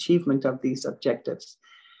the achievement of these objectives.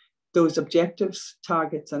 Those objectives,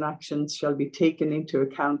 targets, and actions shall be taken into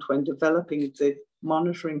account when developing the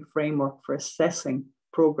monitoring framework for assessing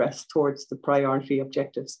progress towards the priority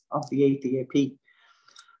objectives of the 8th EAP.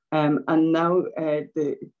 And now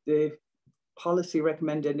the policy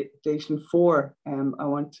recommendation 4 I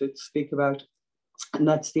want to speak about, and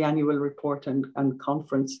that's the annual report and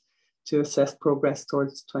conference to assess progress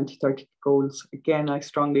towards 2030 goals. Again, I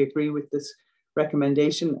strongly agree with this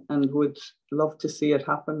recommendation and would love to see it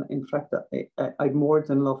happen. In fact, I'd more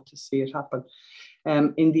than love to see it happen.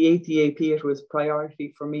 In the 8th EAP, it was a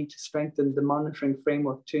priority for me to strengthen the monitoring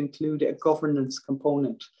framework to include a governance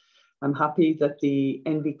component. I'm happy that the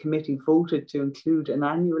ENVI committee voted to include an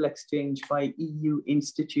annual exchange by EU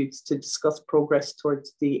institutes to discuss progress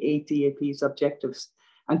towards the 8th EAP's objectives,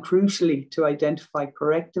 and crucially to identify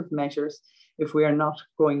corrective measures if we are not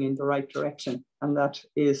going in the right direction. And that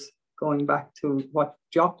is going back to what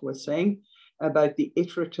Jock was saying about the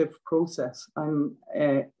iterative process. I'm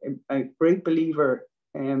a great believer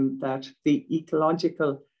that the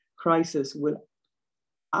ecological crisis will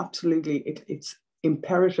absolutely, it's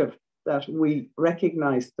imperative that we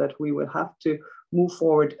recognize that we will have to move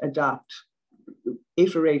forward, adapt,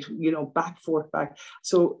 iterate, back, forth, back.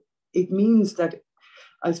 So it means that,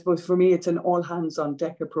 I suppose for me, it's an all hands on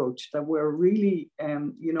deck approach, that we're really,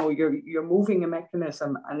 you're moving a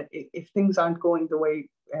mechanism, and if things aren't going the way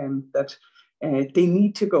that they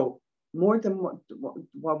need to go, more than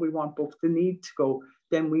what we want, but they need to go,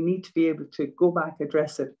 then we need to be able to go back,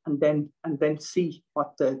 address it, and then see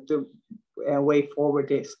what the way forward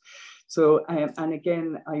is. So, and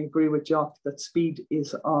again, I agree with Jock that speed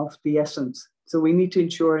is of the essence. So we need to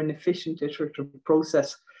ensure an efficient iterative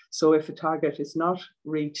process. So if a target is not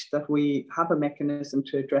reached, that we have a mechanism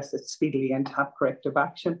to address it speedily and have corrective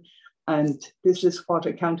action. And this is what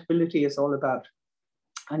accountability is all about.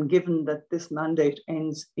 And given that this mandate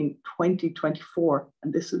ends in 2024,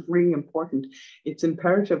 and this is really important, it's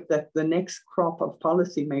imperative that the next crop of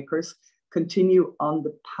policymakers continue on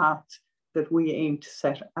the path that we aim to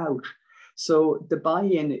set out. So the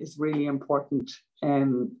buy-in is really important,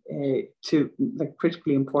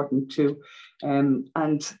 critically important too.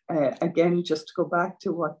 Again, just to go back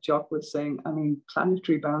to what Jock was saying, I mean,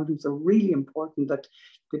 planetary boundaries are really important. That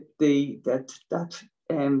the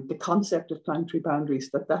concept of planetary boundaries,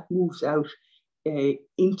 that moves out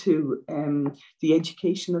into the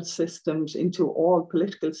educational systems, into all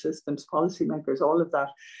political systems, policymakers, all of that,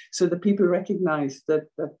 so that people recognize that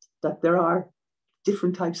there are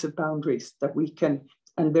different types of boundaries that we can,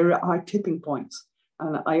 and there are tipping points.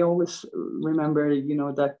 And I always remember,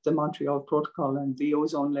 that the Montreal Protocol and the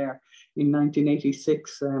ozone layer in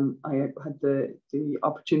 1986, I had the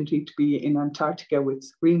opportunity to be in Antarctica with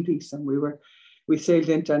Greenpeace, and we sailed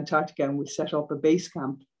into Antarctica and we set up a base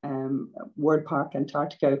camp, World Park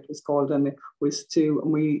Antarctica it was called, and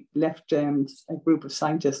we left a group of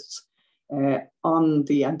scientists on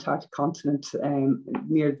the Antarctic continent,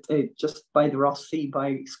 near just by the Ross Sea,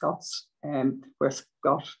 by Scott's, where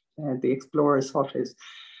Scott, the explorer's hut is.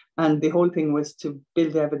 And the whole thing was to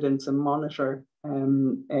build evidence and monitor,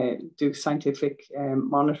 do scientific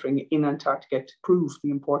monitoring in Antarctica to prove the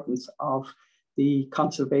importance of the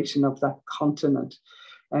conservation of that continent.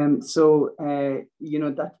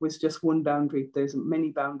 That was just one boundary. There's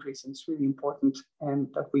many boundaries, and it's really important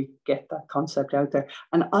that we get that concept out there.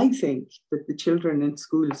 And I think that the children in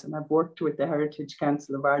schools, and I've worked with the Heritage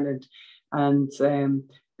Council of Ireland, and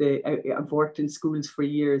I've worked in schools for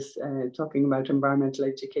years talking about environmental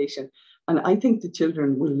education. And I think the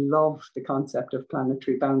children will love the concept of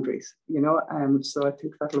planetary boundaries, so I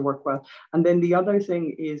think that'll work well. And then the other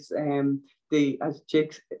thing is, as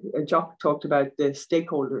Jock talked about, the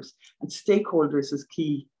stakeholders, and stakeholders is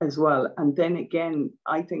key as well. And then again,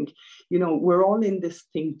 I think, we're all in this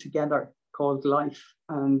thing together called life.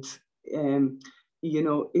 And,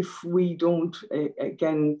 if we don't,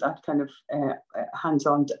 again, that kind of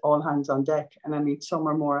all hands on deck, and I mean, some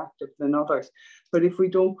are more active than others, but if we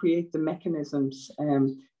don't create the mechanisms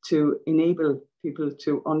to enable people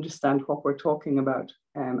to understand what we're talking about,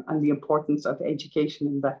 and the importance of education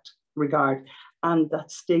in that regard, and that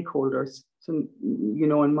stakeholders, so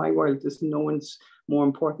in my world, there's no one's more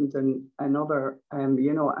important than another, and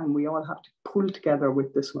we all have to pull together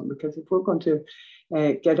with this one, because if we're going to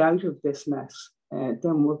get out of this mess,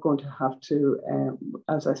 then we're going to have to,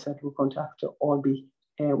 as I said, we're going to have to all be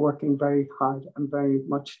working very hard and very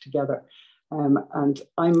much together. And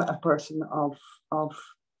I'm a person of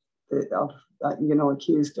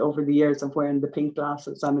accused over the years of wearing the pink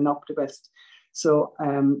glasses. I'm an optimist. So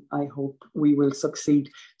I hope we will succeed.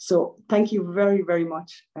 So thank you very, very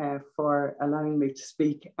much for allowing me to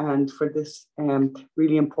speak and for this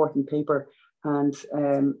really important paper. And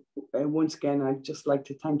once again, I'd just like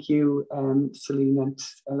to thank you, Céline and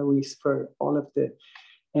Eloïse, for all of the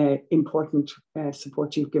important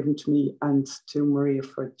support you've given to me, and to Maria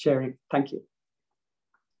for chairing. Thank you.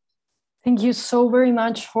 Thank you so very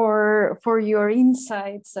much for your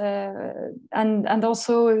insights, and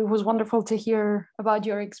also it was wonderful to hear about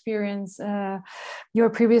your experience,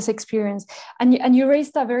 your previous experience, and you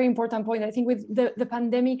raised a very important point. I think with the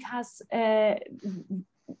pandemic has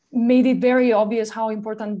made it very obvious how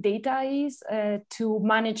important data is to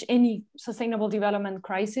manage any sustainable development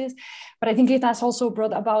crisis. But I think it has also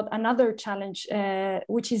brought about another challenge,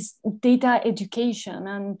 which is data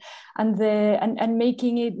education and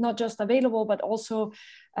making it not just available, but also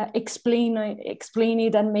explain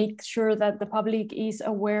it and make sure that the public is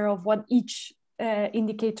aware of what each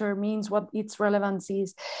indicator means, what its relevance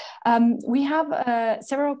is. We have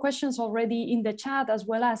several questions already in the chat, as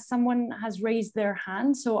well as someone has raised their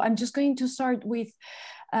hand. So I'm just going to start with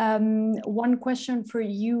one question for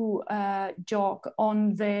you, Jock,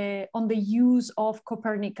 on the use of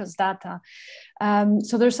Copernicus data.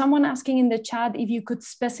 So there's someone asking in the chat if you could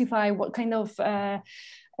specify what kind of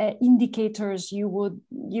indicators you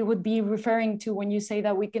would be referring to when you say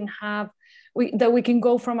that we can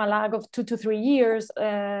go from a lag of 2 to 3 years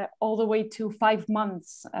all the way to 5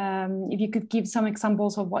 months. If you could give some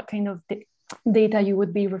examples of what kind of data you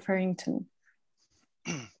would be referring to.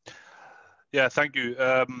 Yeah, thank you.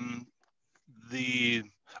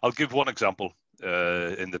 I'll give one example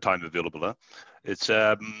in the time available. It's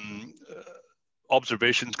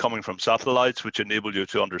observations coming from satellites, which enable you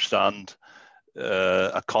to understand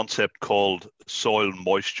a concept called soil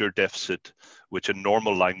moisture deficit, which in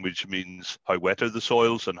normal language means how wet are the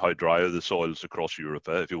soils and how dry are the soils across Europe,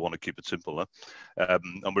 if you want to keep it simple.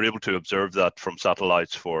 And we're able to observe that from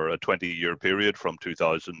satellites for a 20-year period from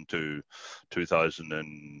 2000 to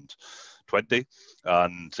 2020,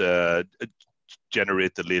 and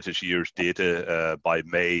generate the latest year's data by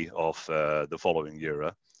May of the following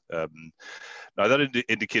year. Now that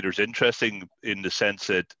indicator is interesting in the sense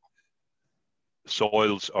that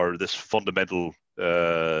soils are this fundamental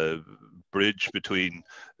bridge between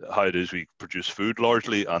how it is we produce food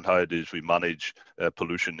largely and how it is we manage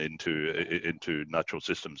pollution into natural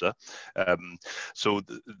systems. So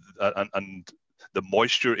the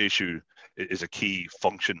moisture issue is a key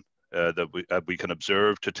function that we can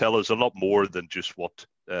observe to tell us a lot more than just what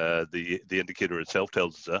the indicator itself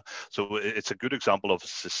tells us. So it's a good example of a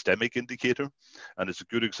systemic indicator, and it's a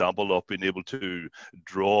good example of being able to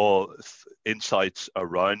draw insights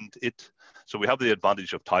around it. So we have the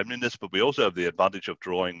advantage of timeliness, but we also have the advantage of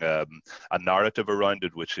drawing a narrative around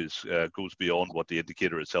it, which is goes beyond what the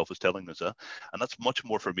indicator itself is telling us. And that's much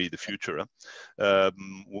more for me the future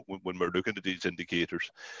when we're looking at these indicators.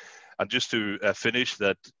 And just to finish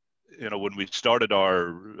that, you know, when we started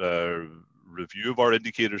our review of our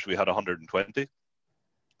indicators, we had 120.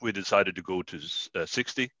 We decided to go to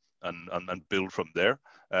 60 and build from there.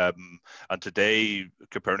 And today,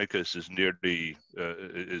 Copernicus is nearly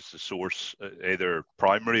is the source, either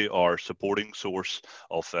primary or supporting source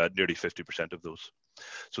of nearly 50% of those.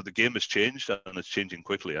 So the game has changed, and it's changing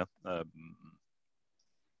quickly.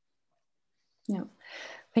 Yeah.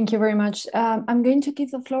 Thank you very much. I'm going to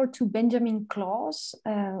give the floor to Benjamin Claus.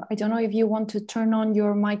 I don't know if you want to turn on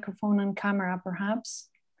your microphone and camera, perhaps.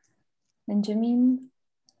 Benjamin.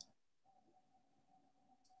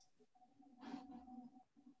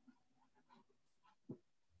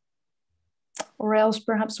 Or else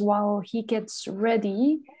perhaps while he gets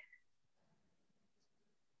ready.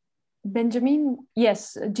 Benjamin,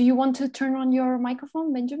 yes. Do you want to turn on your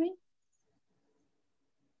microphone, Benjamin?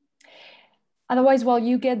 Otherwise, while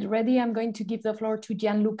you get ready, I'm going to give the floor to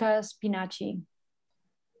Gianluca Spinacci.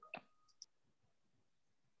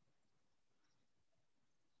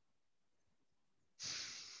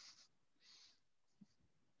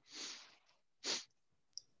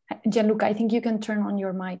 Gianluca, I think you can turn on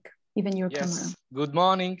your mic, even your camera. Good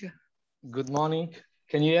morning. Good morning.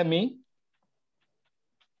 Can you hear me?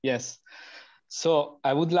 Yes. So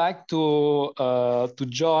I would like to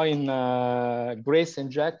join Grace and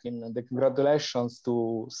Jack in the congratulations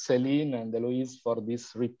to Céline and Eloïse for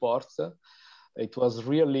this report. It was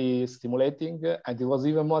really stimulating, and it was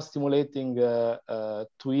even more stimulating to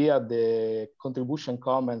hear the contribution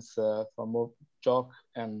comments from both Jack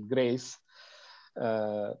and Grace,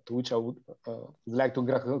 to which I would like to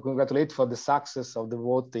congratulate for the success of the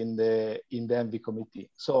vote in the ENVI committee.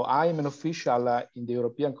 So I am an official in the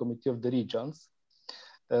European Committee of the Regions,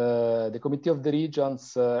 the Committee of the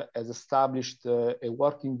Regions has established a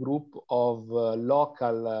working group of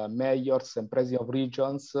local mayors and presidents of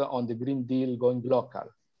regions on the Green Deal going local.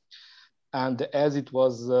 And as it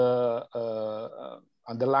was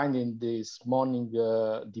underlined in this morning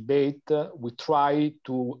debate, we try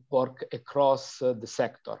to work across the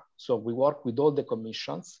sector. So we work with all the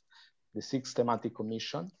commissions, the 6 thematic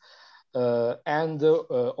commissions, and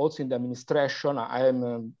also in the administration, I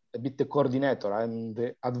am a bit the coordinator. I'm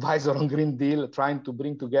the advisor on Green Deal, trying to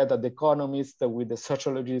bring together the economist with the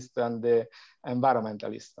sociologist and the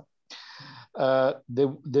environmentalist.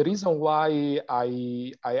 The reason why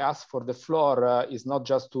I asked for the floor is not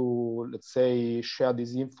just to, let's say, share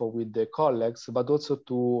this info with the colleagues, but also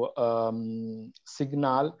to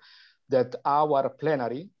signal that our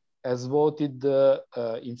plenary has voted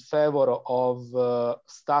in favor of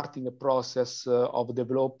starting a process of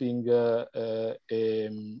developing a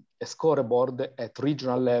scoreboard at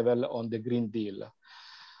regional level on the Green Deal.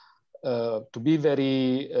 To be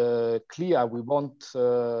very clear, we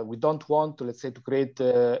don't want to, let's say, to create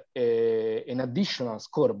an additional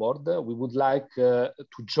scoreboard. We would like to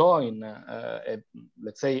join,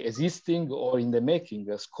 let's say, existing or in the making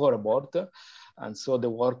scoreboard. And so the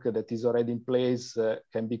work that is already in place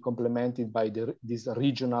can be complemented by this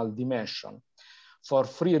regional dimension for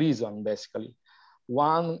 3 reasons, basically.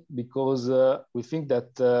 One, because we think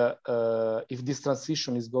that if this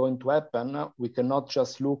transition is going to happen, we cannot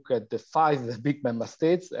just look at the 5 big member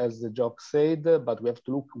states, as Jock said, but we have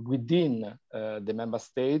to look within the member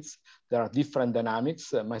states. There are different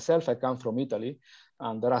dynamics. Myself, I come from Italy,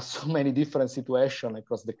 and there are so many different situations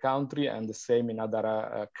across the country, and the same in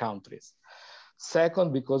other countries.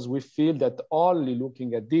 Second, because we feel that only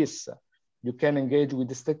looking at this, you can engage with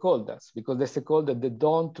the stakeholders, because the stakeholders, they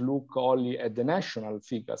don't look only at the national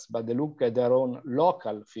figures, but they look at their own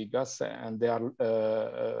local figures and their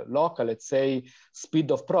local, let's say, speed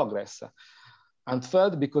of progress. And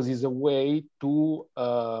third, because it's a way to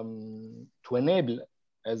enable,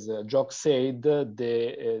 as Jock said,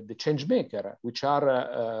 the change maker, which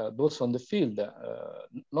are those on the field,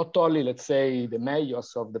 not only, let's say, the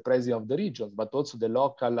mayors of the president of the regions, but also the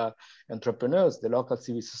local entrepreneurs, the local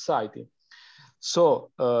civil society. So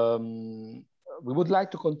we would like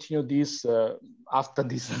to continue this after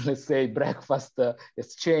this, let's say, breakfast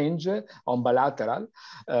exchange on bilateral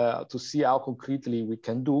to see how concretely we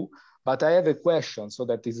can do. But I have a question, so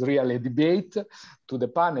that is really a debate to the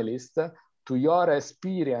panelists. To your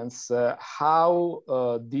experience, how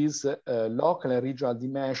this local and regional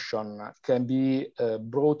dimension can be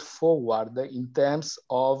brought forward in terms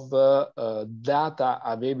of data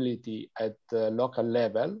availability at local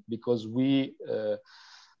level, because we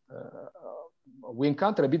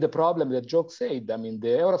encounter a bit the problem that Jock said. I mean,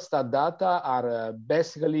 the Eurostat data are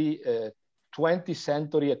basically 20th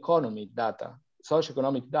century economic data,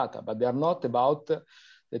 socioeconomic data, but they are not about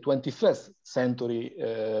the 21st century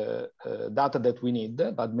data that we need,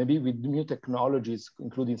 but maybe with new technologies,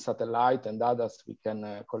 including satellite and others, we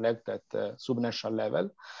can collect at subnational level.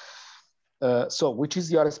 So which is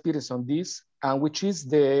your experience on this? And which is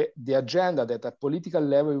the agenda that at political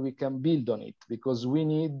level we can build on it? Because we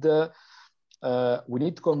need to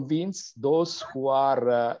convince those who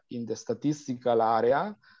are in the statistical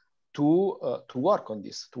area to work on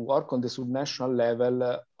this, to work on the subnational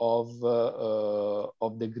level of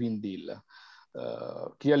the Green Deal.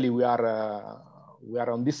 Clearly, we are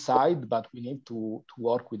on this side, but we need to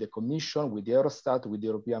work with the Commission, with the Eurostat, with the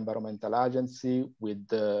European Environmental Agency, with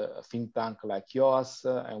the think tank like yours,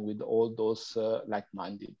 and with all those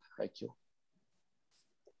like-minded like you.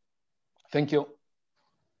 Thank you.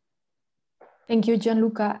 Thank you,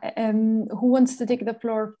 Gianluca. Who wants to take the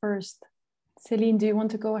floor first? Céline, do you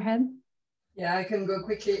want to go ahead? Yeah, I can go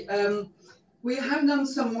quickly. We have done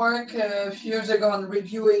some work a few years ago on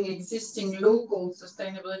reviewing existing local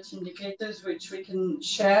sustainability indicators, which we can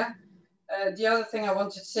share. The other thing I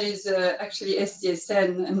wanted to say is actually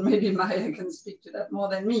SDSN, and maybe Maya can speak to that more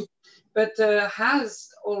than me, but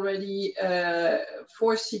has already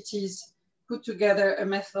 4 cities put together a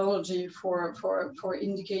methodology for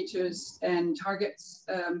indicators and targets.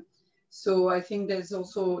 So I think there's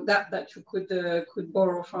also that you could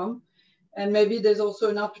borrow from. And maybe there's also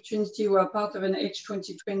an opportunity. We're part of an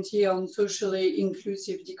H2020 on socially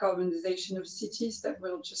inclusive decarbonization of cities that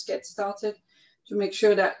will just get started to make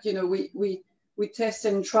sure that, you know, we test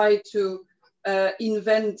and try to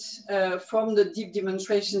invent from the deep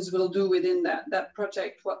demonstrations we'll do within that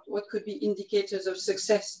project, what could be indicators of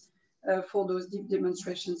success for those deep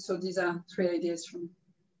demonstrations. So these are 3 ideas from me.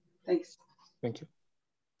 Thanks. Thank you.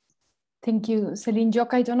 Thank you, Céline.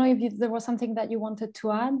 Jock, I don't know if there was something that you wanted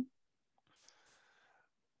to add.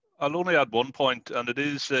 I'll only add one point, and it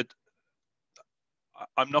is that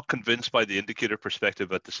I'm not convinced by the indicator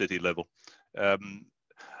perspective at the city level.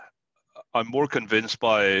 I'm more convinced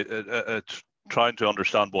by trying to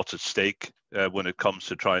understand what's at stake when it comes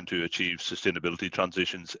to trying to achieve sustainability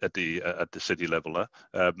transitions at the city level.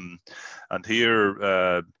 And here,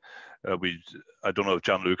 I don't know if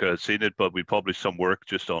Gianluca has seen it, but we published some work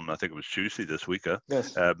just on, I think it was Tuesday this week,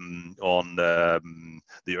 yes. on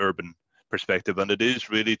the urban perspective. And it is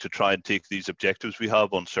really to try and take these objectives we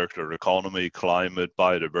have on circular economy, climate,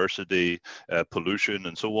 biodiversity, pollution,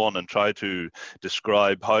 and so on, and try to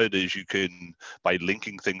describe how it is you can, by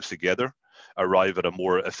linking things together, arrive at a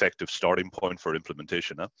more effective starting point for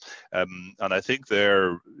implementation. And I think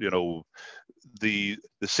there, you know, the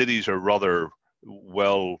cities are rather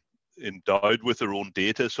well endowed with their own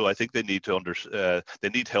data, so I think they need to they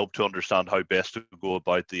need help to understand how best to go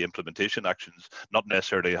about the implementation actions, not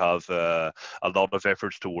necessarily have a lot of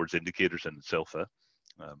efforts towards indicators in itself.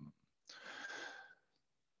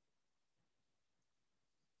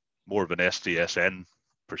 More of an SDSN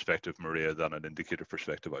perspective, Maria, than an indicator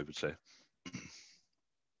perspective, I would say.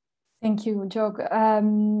 Thank you, Jog.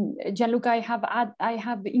 Gianluca, I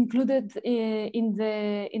have included in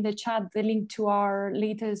the chat the link to our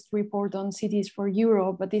latest report on cities for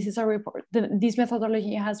Europe. But this is a report. This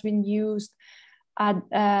methodology has been used in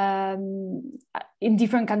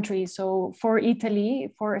different countries. So for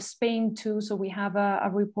Italy, for Spain too. So we have a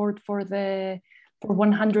report for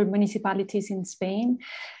 100 municipalities in Spain.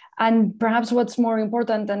 And perhaps what's more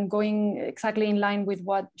important than going exactly in line with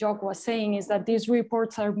what Jog was saying is that these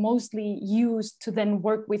reports are mostly used to then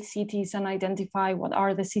work with cities and identify what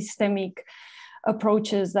are the systemic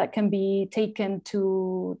approaches that can be taken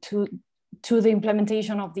to the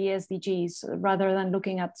implementation of the SDGs, rather than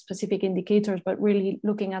looking at specific indicators, but really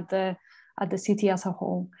looking at the city as a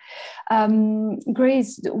whole.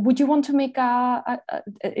 Grace, would you want to make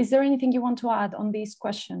is there anything you want to add on this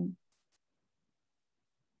question?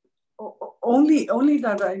 Only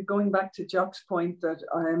that I'm going back to Jock's point that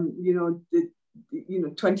you know,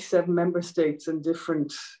 27 member states and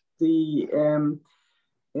different kind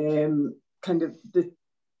of the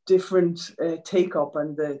different take up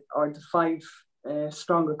and the 5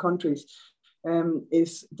 stronger countries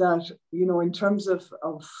is that, you know, in terms of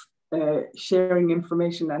sharing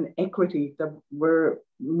information and equity, that we're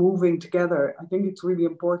moving together. I think it's really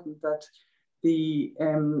important that the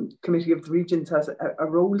Committee of the Regions has a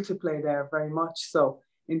role to play there, very much so,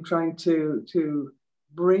 in trying to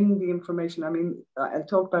bring the information. I mean, I'll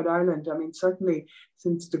talk about Ireland. I mean, certainly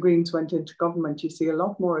since the Greens went into government, you see a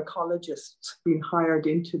lot more ecologists being hired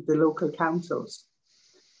into the local councils.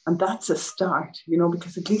 And that's a start, you know,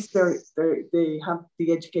 because at least they have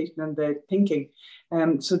the education and the thinking.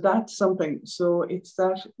 So that's something. So it's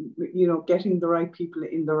that, you know, getting the right people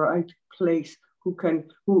in the right place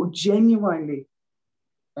who genuinely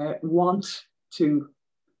want to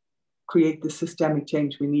create the systemic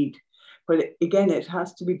change we need. But again, it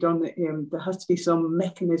has to be done. There has to be some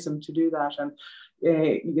mechanism to do that. And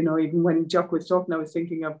you know, even when Jock was talking, I was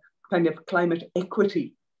thinking of kind of climate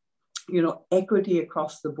equity. You know, equity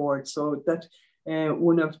across the board. So that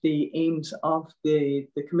one of the aims of the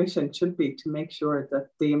Commission should be to make sure that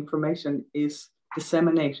the information is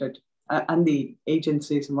disseminated, and the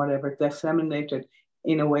agencies and whatever disseminated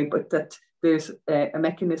in a way, but that there's a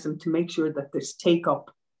mechanism to make sure that there's take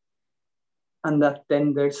up, and that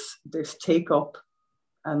then there's take up,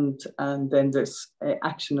 and then there's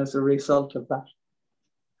action as a result of that.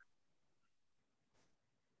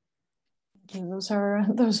 Those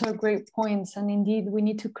are great points, and indeed we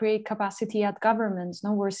need to create capacity at governments.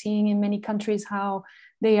 No, we're seeing in many countries how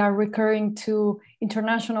they are recurring to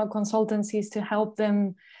international consultancies to help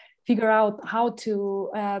them figure out how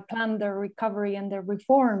to plan their recovery and their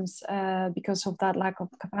reforms because of that lack of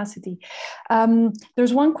capacity.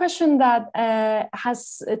 There's one question that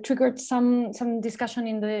has triggered some discussion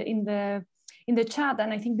in the chat,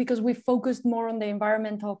 and I think because we focused more on the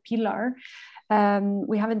environmental pillar,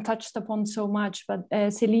 we haven't touched upon so much, but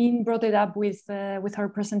Céline brought it up with her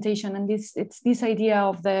presentation, and it's this idea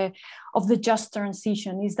of the just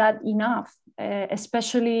transition. Is that enough,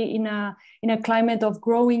 especially in a climate of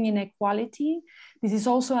growing inequality? This is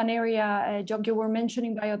also an area, Jock, you were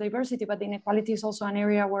mentioning biodiversity, but inequality is also an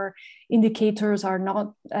area where indicators are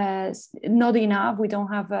not enough. We don't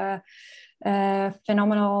have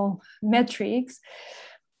phenomenal metrics.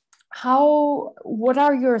 what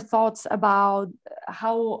are your thoughts about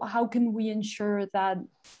how can we ensure that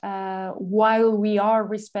while we are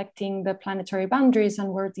respecting the planetary boundaries and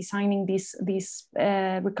we're designing these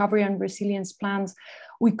recovery and resilience plans,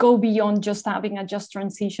 we go beyond just having a just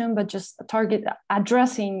transition, but just target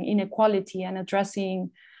addressing inequality and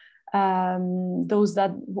addressing those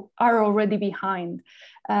that are already behind.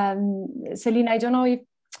 Céline, I don't know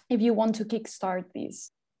if you want to kickstart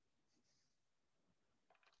this.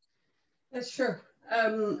 Yes, sure.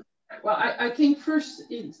 Well, I think first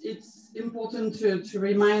it's important to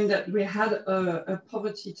remind that we had a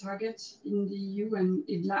poverty target in the EU and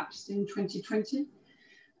it lapsed in 2020.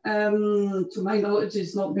 To my knowledge,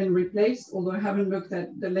 it's not been replaced, although I haven't looked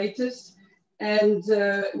at the latest. And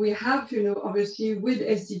we have, obviously with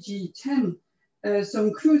SDG 10,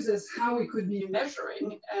 some clues as how we could be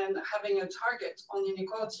measuring and having a target on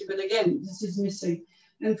inequality. But again, this is missing.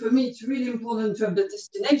 And for me, it's really important to have the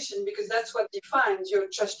destination because that's what defines your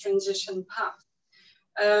just transition path.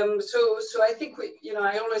 So I think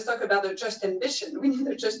I always talk about a just ambition. We need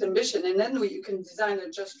a just ambition, and then you can design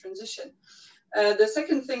a just transition. The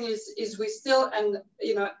second thing is we still, and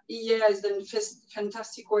IEEP has done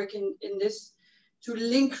fantastic work in this to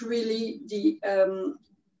link really the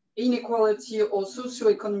inequality or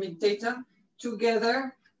socioeconomic data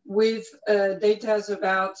together with data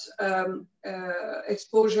about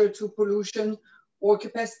exposure to pollution or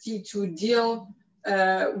capacity to deal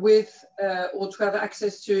with or to have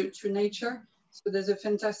access to nature. So there's a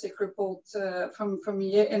fantastic report from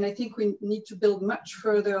IEEP, and I think we need to build much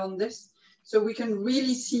further on this so we can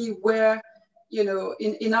really see where,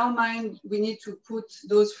 in our mind, we need to put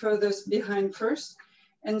those furthest behind first.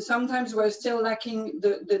 And sometimes we're still lacking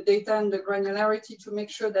the data and the granularity to make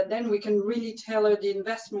sure that then we can really tailor the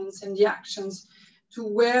investments and the actions to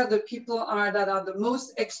where the people are that are the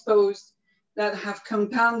most exposed, that have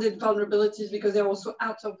compounded vulnerabilities because they're also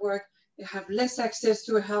out of work, they have less access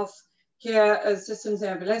to health care systems, they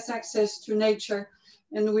have less access to nature.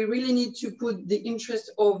 And we really need to put the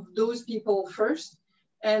interest of those people first.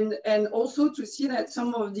 And also to see that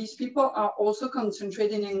some of these people are also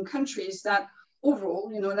concentrating in countries that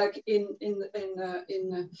overall, like in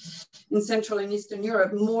Central and Eastern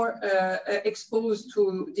Europe, more exposed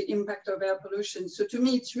to the impact of air pollution. So to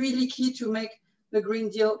me, it's really key to make the Green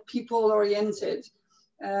Deal people-oriented,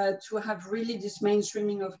 to have really this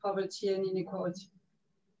mainstreaming of poverty and inequality.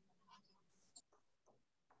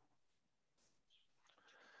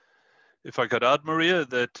 If I could add, Maria,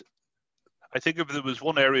 that I think if there was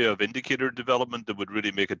one area of indicator development that would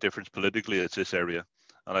really make a difference politically, it's this area.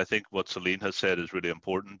 And I think what Céline has said is really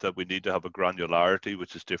important, that we need to have a granularity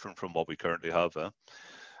which is different from what we currently have.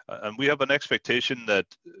 And we have an expectation that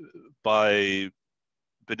by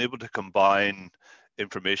being able to combine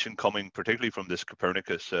information coming particularly from this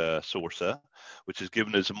Copernicus source, which has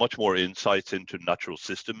given us much more insights into natural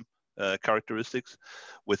system characteristics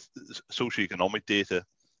with socioeconomic data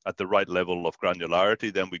at the right level of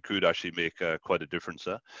granularity, then we could actually make quite a difference.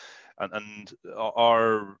 And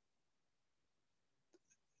our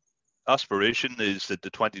aspiration is that the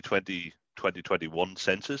 2020-2021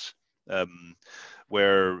 census,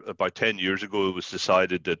 where about 10 years ago it was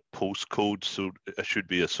decided that postcodes should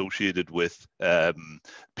be associated with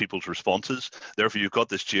people's responses. Therefore, you've got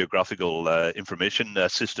this geographical information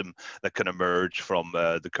system that can emerge from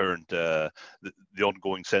the current, the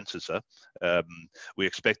ongoing census. We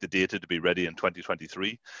expect the data to be ready in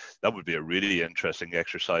 2023. That would be a really interesting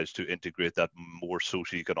exercise to integrate that more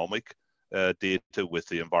socioeconomic data with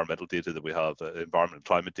the environmental data that we have, environment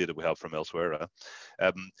climate data we have from elsewhere.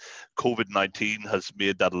 COVID-19 has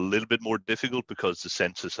made that a little bit more difficult because the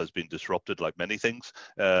census has been disrupted, like many things,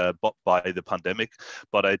 but by the pandemic.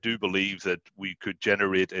 But I do believe that we could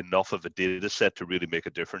generate enough of a data set to really make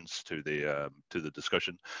a difference to the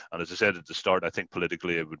discussion. And as I said at the start, I think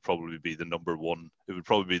politically it would probably be the number one. It would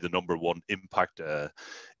probably be the number one impact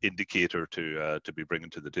indicator to be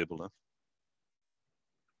bringing to the table now.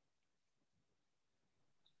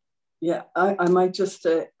 Yeah, I might just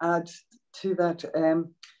add to that,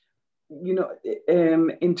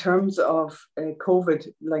 in terms of COVID,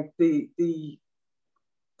 like the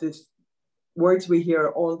words we hear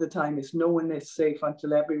all the time is no one is safe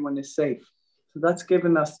until everyone is safe. So that's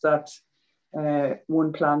given us that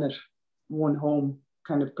one planet, one home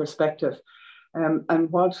kind of perspective. And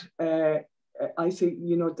what I see,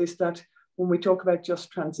 that when we talk about just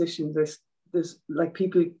transition, there's like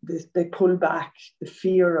people, they pull back the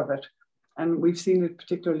fear of it. And we've seen it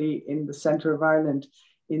particularly in the centre of Ireland,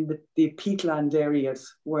 in the peatland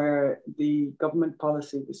areas where the government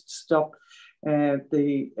policy was to stop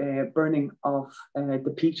the burning of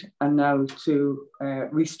the peat, and now to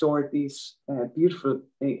restore these beautiful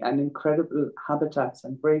and incredible habitats,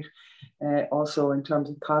 and great also in terms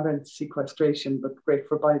of carbon sequestration, but great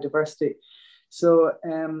for biodiversity. So,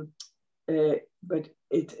 but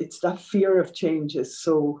it's that fear of change is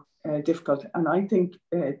so difficult. And I think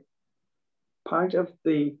part of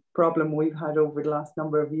the problem we've had over the last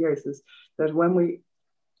number of years is that when we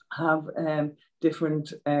have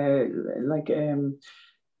different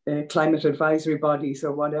climate advisory bodies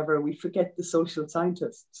or whatever, we forget the social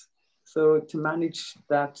scientists. So to manage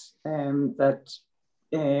that,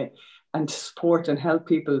 and support and help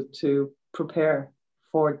people to prepare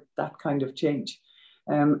for that kind of change.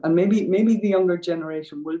 And maybe the younger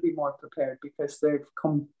generation will be more prepared because they've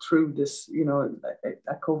come through this, you know,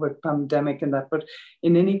 a COVID pandemic and that. But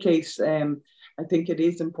in any case, I think it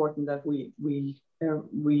is important that we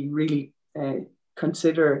really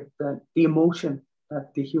consider the emotion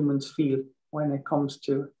that the humans feel when it comes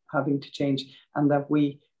to having to change, and that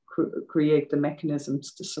we create the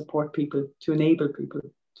mechanisms to support people, to enable people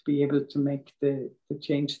to be able to make the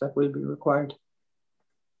change that will be required.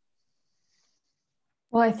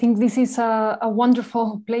 Well, I think this is a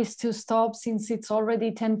wonderful place to stop, since it's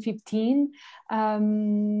already 10:15.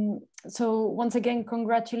 So once again,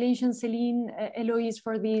 congratulations, Céline, Eloïse,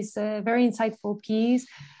 for this very insightful piece.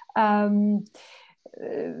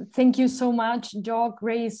 Thank you so much, Jo,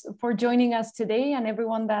 Grace, for joining us today, and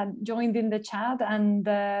everyone that joined in the chat. And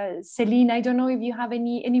Céline, I don't know if you have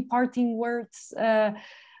any parting words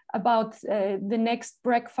about the next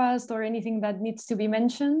breakfast or anything that needs to be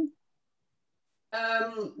mentioned.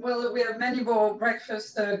 Well, we have many more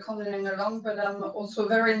breakfasts coming along, but I'm also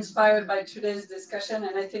very inspired by today's discussion,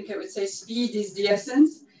 and I think I would say speed is the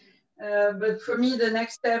essence. But for me, the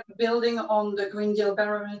next step, building on the Green Deal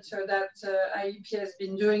barometer that IEEP has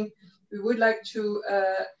been doing, we would like to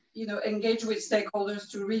engage with stakeholders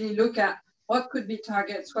to really look at what could be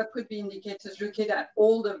targets, what could be indicators, looking at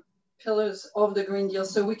all the pillars of the Green Deal,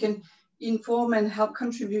 so we can inform and help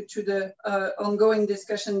contribute to the ongoing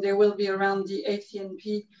discussion there will be around the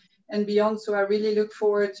ATNP and beyond. So I really look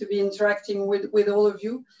forward to be interacting with all of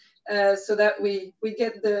you, so that we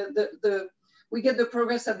get the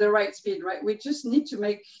progress at the right speed, right? We just need to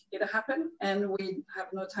make it happen, and we have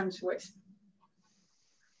no time to waste.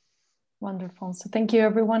 Wonderful. So thank you,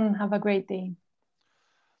 everyone. Have a great day.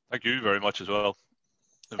 Thank you very much as well.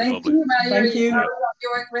 Thank you, Maya. Thank you. You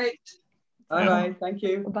were great. All right. Thank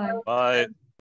you. Bye. Bye.